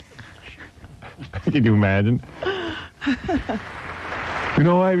medium. Can you imagine? You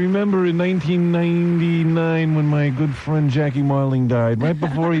know, I remember in 1999 when my good friend Jackie Marling died. Right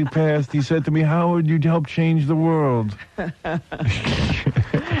before he passed, he said to me, "Howard, you'd help change the world."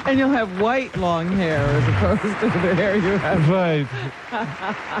 And you'll have white long hair as opposed to the hair you have. Right.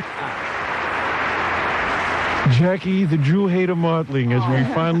 Jackie, the Jew hater Martling, as we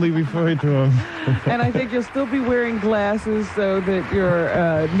finally refer to him. And I think you'll still be wearing glasses so that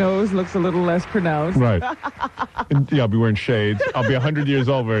your nose looks a little less pronounced. Right. And, yeah, I'll be wearing shades. I'll be 100 years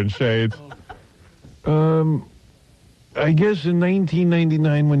old wearing shades. I guess in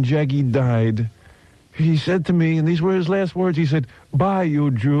 1999 when Jackie died, he said to me, and these were his last words, he said, "Bye,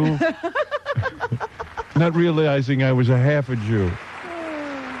 you Jew." Not realizing I was a half a Jew.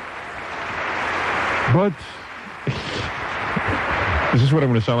 But is this what I'm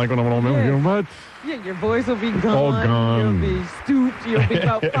going to sound like when I'm an old man? Yeah. But Yeah, your voice will be gone. All gone. You'll be stooped. You'll be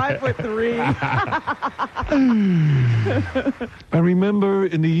about 5'3". I remember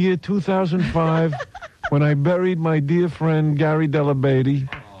in the year 2005 when I buried my dear friend Gary Dell'Abate.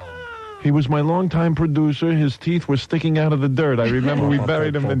 He was my longtime producer. His teeth were sticking out of the dirt. I remember we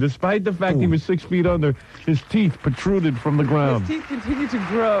buried him, and despite the fact he was 6 feet under, his teeth protruded from the ground. His teeth continue to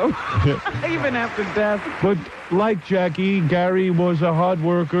grow, even after death. But like Jackie, Gary was a hard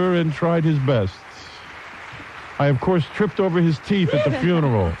worker and tried his best. I, of course, tripped over his teeth at the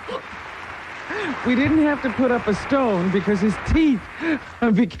funeral. We didn't have to put up a stone because his teeth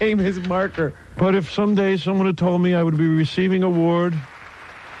became his marker. But if someday someone had told me I would be receiving an award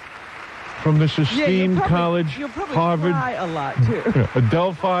from this esteemed college, you'll probably Harvard, cry a lot, too.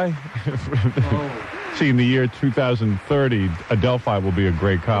 Adelphi. See, in the year 2030, Adelphi will be a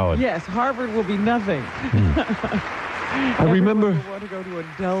great college. Yes, Harvard will be nothing. I remember. Everyone will want to go to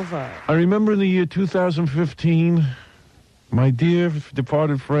Adelphi. I remember in the year 2015, my dear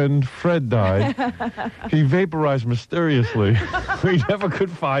departed friend Fred died. He vaporized mysteriously. We never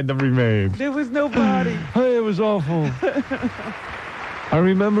could find the remains. There was no body. Hey, it was awful. I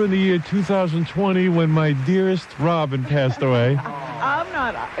remember in the year 2020 when my dearest Robin passed away. I'm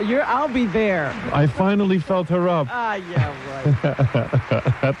not. I'll be there. I finally felt her up Ah, yeah, right.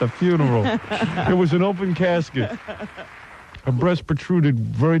 at the funeral. It was an open casket. Her breast protruded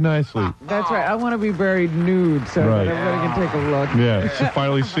very nicely. That's right. I want to be buried nude so Right. that everybody can take a look. Yeah, to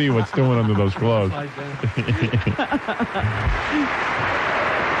finally see what's doing under those clothes.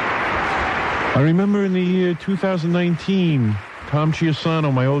 I remember in the year 2019, Tom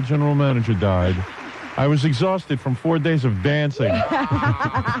Chiasano, my old general manager, died. I was exhausted from 4 days of dancing.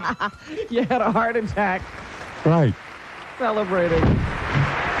 You had a heart attack Right. celebrating.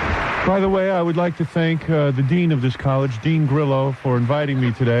 By the way, I would like to thank the dean of this college, Dean Grillo, for inviting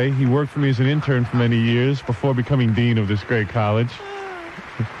me today. He worked for me as an intern for many years before becoming dean of this great college.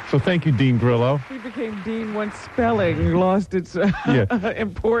 So thank you, Dean Grillo. He became dean once spelling lost its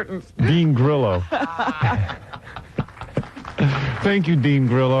importance. Dean Grillo. Thank you, Dean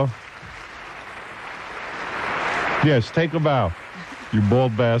Grillo. Yes, take a bow, you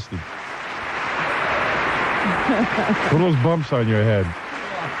bald bastard. What are those bumps on your head?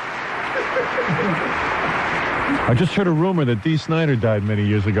 I just heard a rumor that Dee Snider died many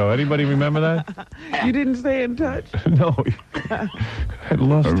years ago. Anybody remember that? You didn't stay in touch? No. I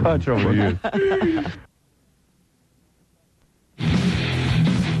lost touch over years.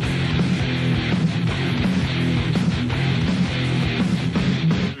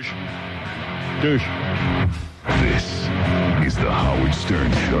 Douche. This is the Howard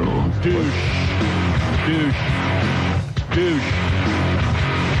Stern Show. Douche. Douche. Douche.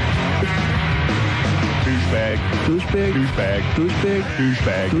 Douchebag. Douchebag. Douchebag. Douchebag.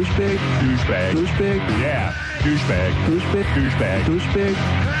 Douchebag. Douchebag. Douchebag. Douchebag. Yeah. Douchebag. Douchebag. Douchebag. Douchebag.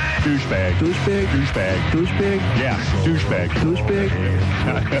 Douchebag. Douchebag. Douchebag. Douchebag. Yeah. Douchebag. Douchebag.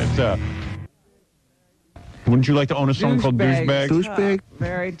 That's, wouldn't you like to own a song called Douchebag? Douchebag.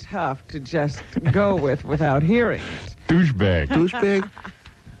 Very tough to just go with without hearing it. Douchebag. Douchebag.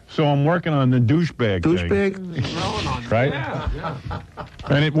 So I'm working on the douchebag Douchebag. thing. Right?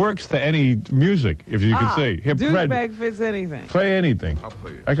 And it works to any music, if you can see. Here, Fred, Douchebag fits anything. play anything.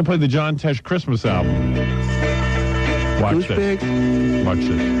 I can play the John Tesh Christmas album. Watch this. Watch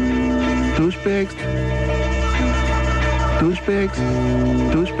this. Douchebags. Douchebags.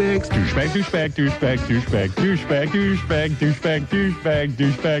 Douchebags. Douchebag, douchebag, douchebag, douchebag, douchebag, douchebag, douchebag,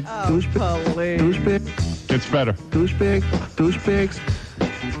 douchebag, douchebag. Douchebag. Gets better. Douchebag. Douchebags.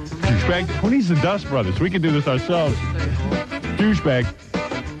 Douchebag. Who needs the Dust Brothers? We can do this ourselves. Douchebag.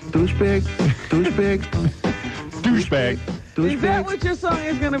 Douchebag. Douchebag. Douchebag. Is that what your song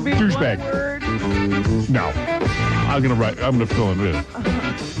is going to be? Douchebag. One word? No. I'm gonna fill in this.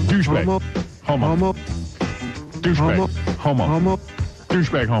 Douchebag. Homo. Douchebag. Homo.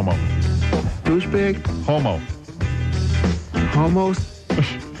 Douchebag. Homo. Douchebag. Homo. Homos.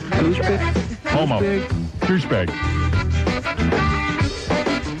 Douchebag. Homo. Douchebag.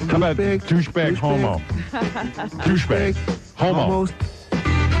 How about douchebag homo? Douchebag. Homo.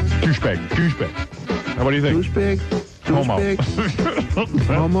 Douchebag. Douchebag. How about do you think? Douchebag. Homo.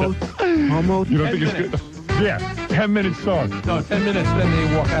 Homo. Homo. You don't think it's good? Yeah. 10-minute song. No, 10 minutes, then they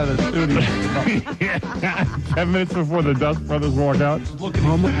walk out of the studio. 10 minutes before the Dust Brothers walk out. Looking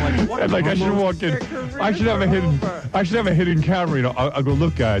at them like, what? And like I should walk in. I should have a hidden camera. You know, I'll go,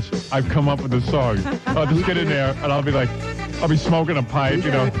 look, guys, I've come up with a song. I'll just get in there and I'll be like, I'll be smoking a pipe.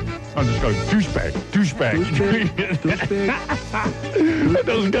 You know, I'll just go douchebag, douchebag. And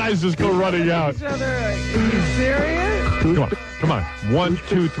those guys just go running out. Each other, are you serious? Come on. 1,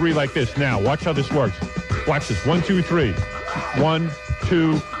 2, 3, like this. Now, watch how this works. Watch this. 1, 2, 3. 1,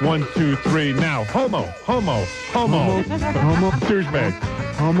 2, 1, 2, 3. Now, homo. Douchebag.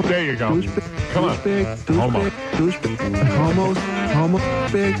 Homo. There you go. Come on. Homo. Homo.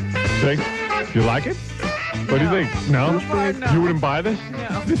 Big. Think? You like it? What do you think? No? No. You wouldn't buy this?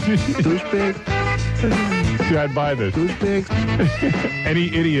 No. Douchebag. See, I'd buy this.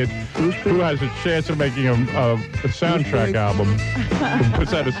 Any idiot who has a chance of making a soundtrack album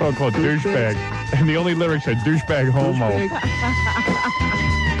puts out a song called Douchebag, and the only lyrics are douchebag homo.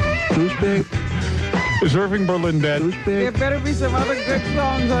 Douchebag. Is Irving Berlin dead? There better be some other good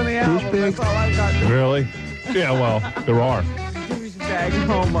songs on the album. That's all I've got. Really? Yeah, well, there are. Douchebag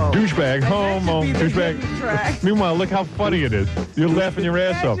homo. Douchebag homo. That should be the Douchebag. hidden track. Meanwhile, look how funny it is. You're laughing your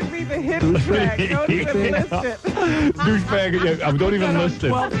ass That off. should be the hidden track. Don't even list it. Douchebag. Yeah, don't even list it.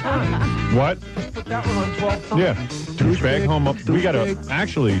 12 times. What? Put that one on 12 times. Yeah. Douchebag homo. We gotta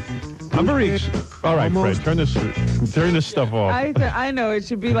actually. I'm very. All right, Fred. Turn this stuff off. I know it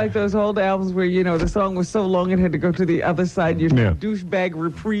should be like those old albums where the song was so long it had to go to the other side. Your douchebag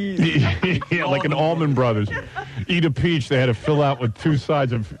reprise. Yeah, like an Allman Brothers. Eat a peach. They had to fill out with 2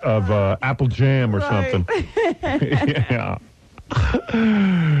 sides of apple jam or something. Yeah.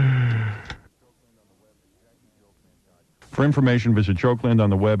 For information, visit Jokeland on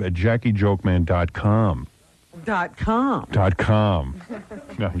the web at JackieJokeman.com. .com. .com.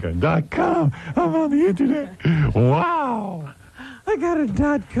 .com. I'm on the internet. Wow. I got a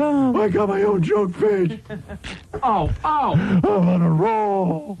 .com. I got my own joke page. Oh. I'm on a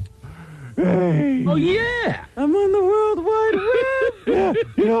roll. Hey. Oh, yeah. I'm on the World Wide Web.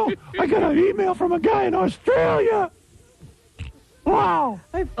 Yeah, I got an email from a guy in Australia. Wow.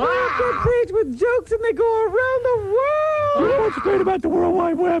 I found that page with jokes and they go around the world. You know what's great about the World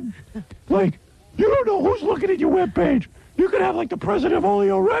Wide Web? Like, you don't know who's looking at your webpage. You could have, like, the president of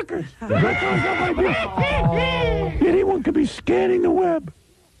Oleo Records. That kind of stuff like this. Anyone could be scanning the web.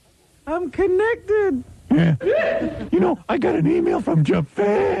 I'm connected. Yeah. You know, I got an email from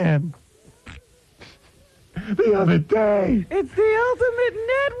Japan the other day. It's the ultimate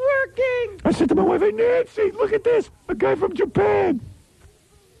networking. I said to my wife, hey, Nancy, look at this. A guy from Japan.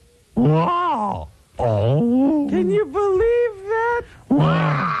 Wow. Oh. Can you believe that?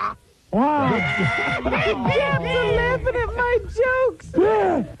 Wow. Wow. Gaps are laughing at my jokes.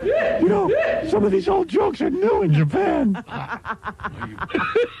 Yeah. You know, some of these old jokes are new in Japan.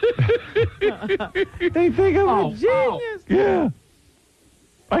 They think I'm a genius. Yeah.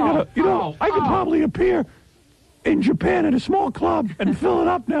 I could probably appear in Japan at a small club and fill it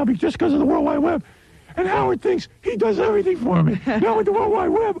up now just because of the World Wide Web. And Howard thinks he does everything for me. Now with the World Wide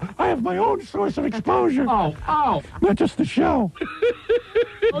Web, I have my own source of exposure. Oh. Not just the show.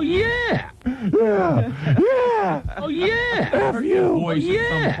 Oh, yeah. Yeah. Oh, yeah. F you. Voice at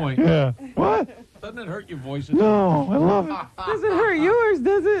some point. Yeah. What? Doesn't it hurt your voice? No, I love it. Doesn't hurt yours,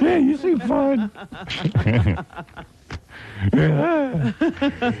 does it? Yeah, you seem fun. Yeah.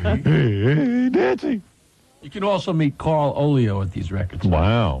 Hey, Nancy. You can also meet Carl Olio at these records.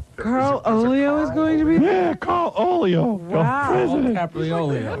 Wow. Carl Olio is going to be there? Yeah, Carl Olio. Wow. President.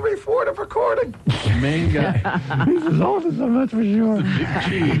 Capriolio. Henry Ford of recording. Main guy. He's as old as him, that's for sure.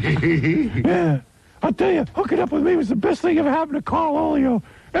 Yeah. I'll tell you, hooking up with me was the best thing ever happened to Carl Olio.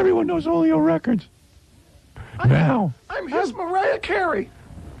 Everyone knows Olio Records. Now. I'm his Mariah Carey.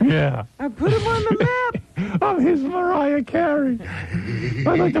 Yeah. I put him on the map. I'm his Mariah Carey.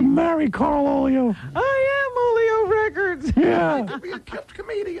 I'd like to marry Carl Olio. I am Olio Records. Yeah. Could be a kept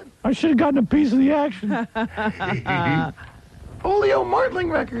comedian. I should have gotten a piece of the action. Olio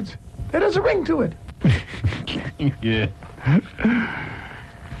Martling Records. It has a ring to it. Yeah.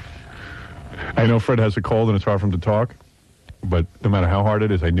 I know Fred has a cold and it's hard for him to talk, but no matter how hard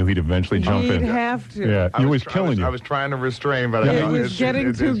it is, I knew he'd eventually jump He'd in. have to. Yeah, he was killing you. I was trying to restrain, but Yeah, I know he was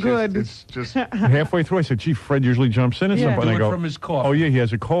getting too good. It's just Halfway through, I said, "Gee, Fred usually jumps in at some Yeah. point." And I Do it go, from his cough. "Oh yeah, he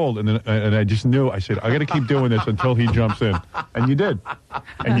has a cold," and then and I just knew. I said, "I got to keep doing this until he jumps in," and you did,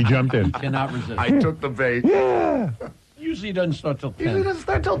 and you jumped in. Cannot resist. I took the bait. Yeah. Usually he doesn't start till Usually 10. doesn't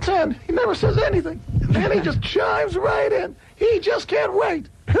start till 10. He never says anything. And he just chimes right in. He just can't wait.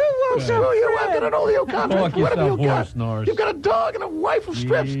 Who won't screw you up in an Oleo contract? Talk Whatever you yourself got. hoarse, Norris. You've got a dog and a wife of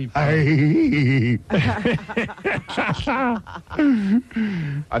strips. I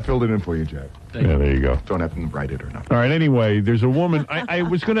filled it in for you, Jack. Yeah, there you go. Don't have to write it or nothing. All right. Anyway, there's a woman. I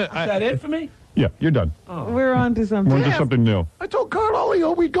was gonna. Is that it for me? Yeah, you're done. We're on to something. We're into something new. I told Carl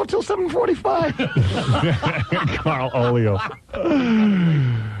Olio we'd go till 7:45. Carl Olio.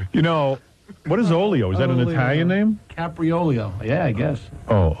 You know, what is Olio? Is that an Olio. Italian name? Capriolio. Yeah, I guess.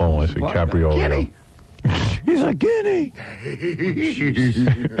 Oh, I see. Capriolio. Guinea. He's a guinea.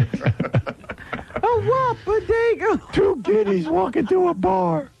 A bodega. Two guineas walking through a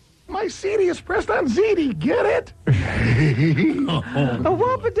bar. My CD is pressed on ZD. Get it? A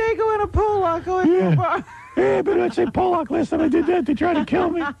Wapadeco and a Polak going to a bar. Yeah, but I'd say Pollock last time I did that. They tried to kill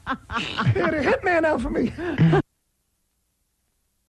me. They had a hitman out for me.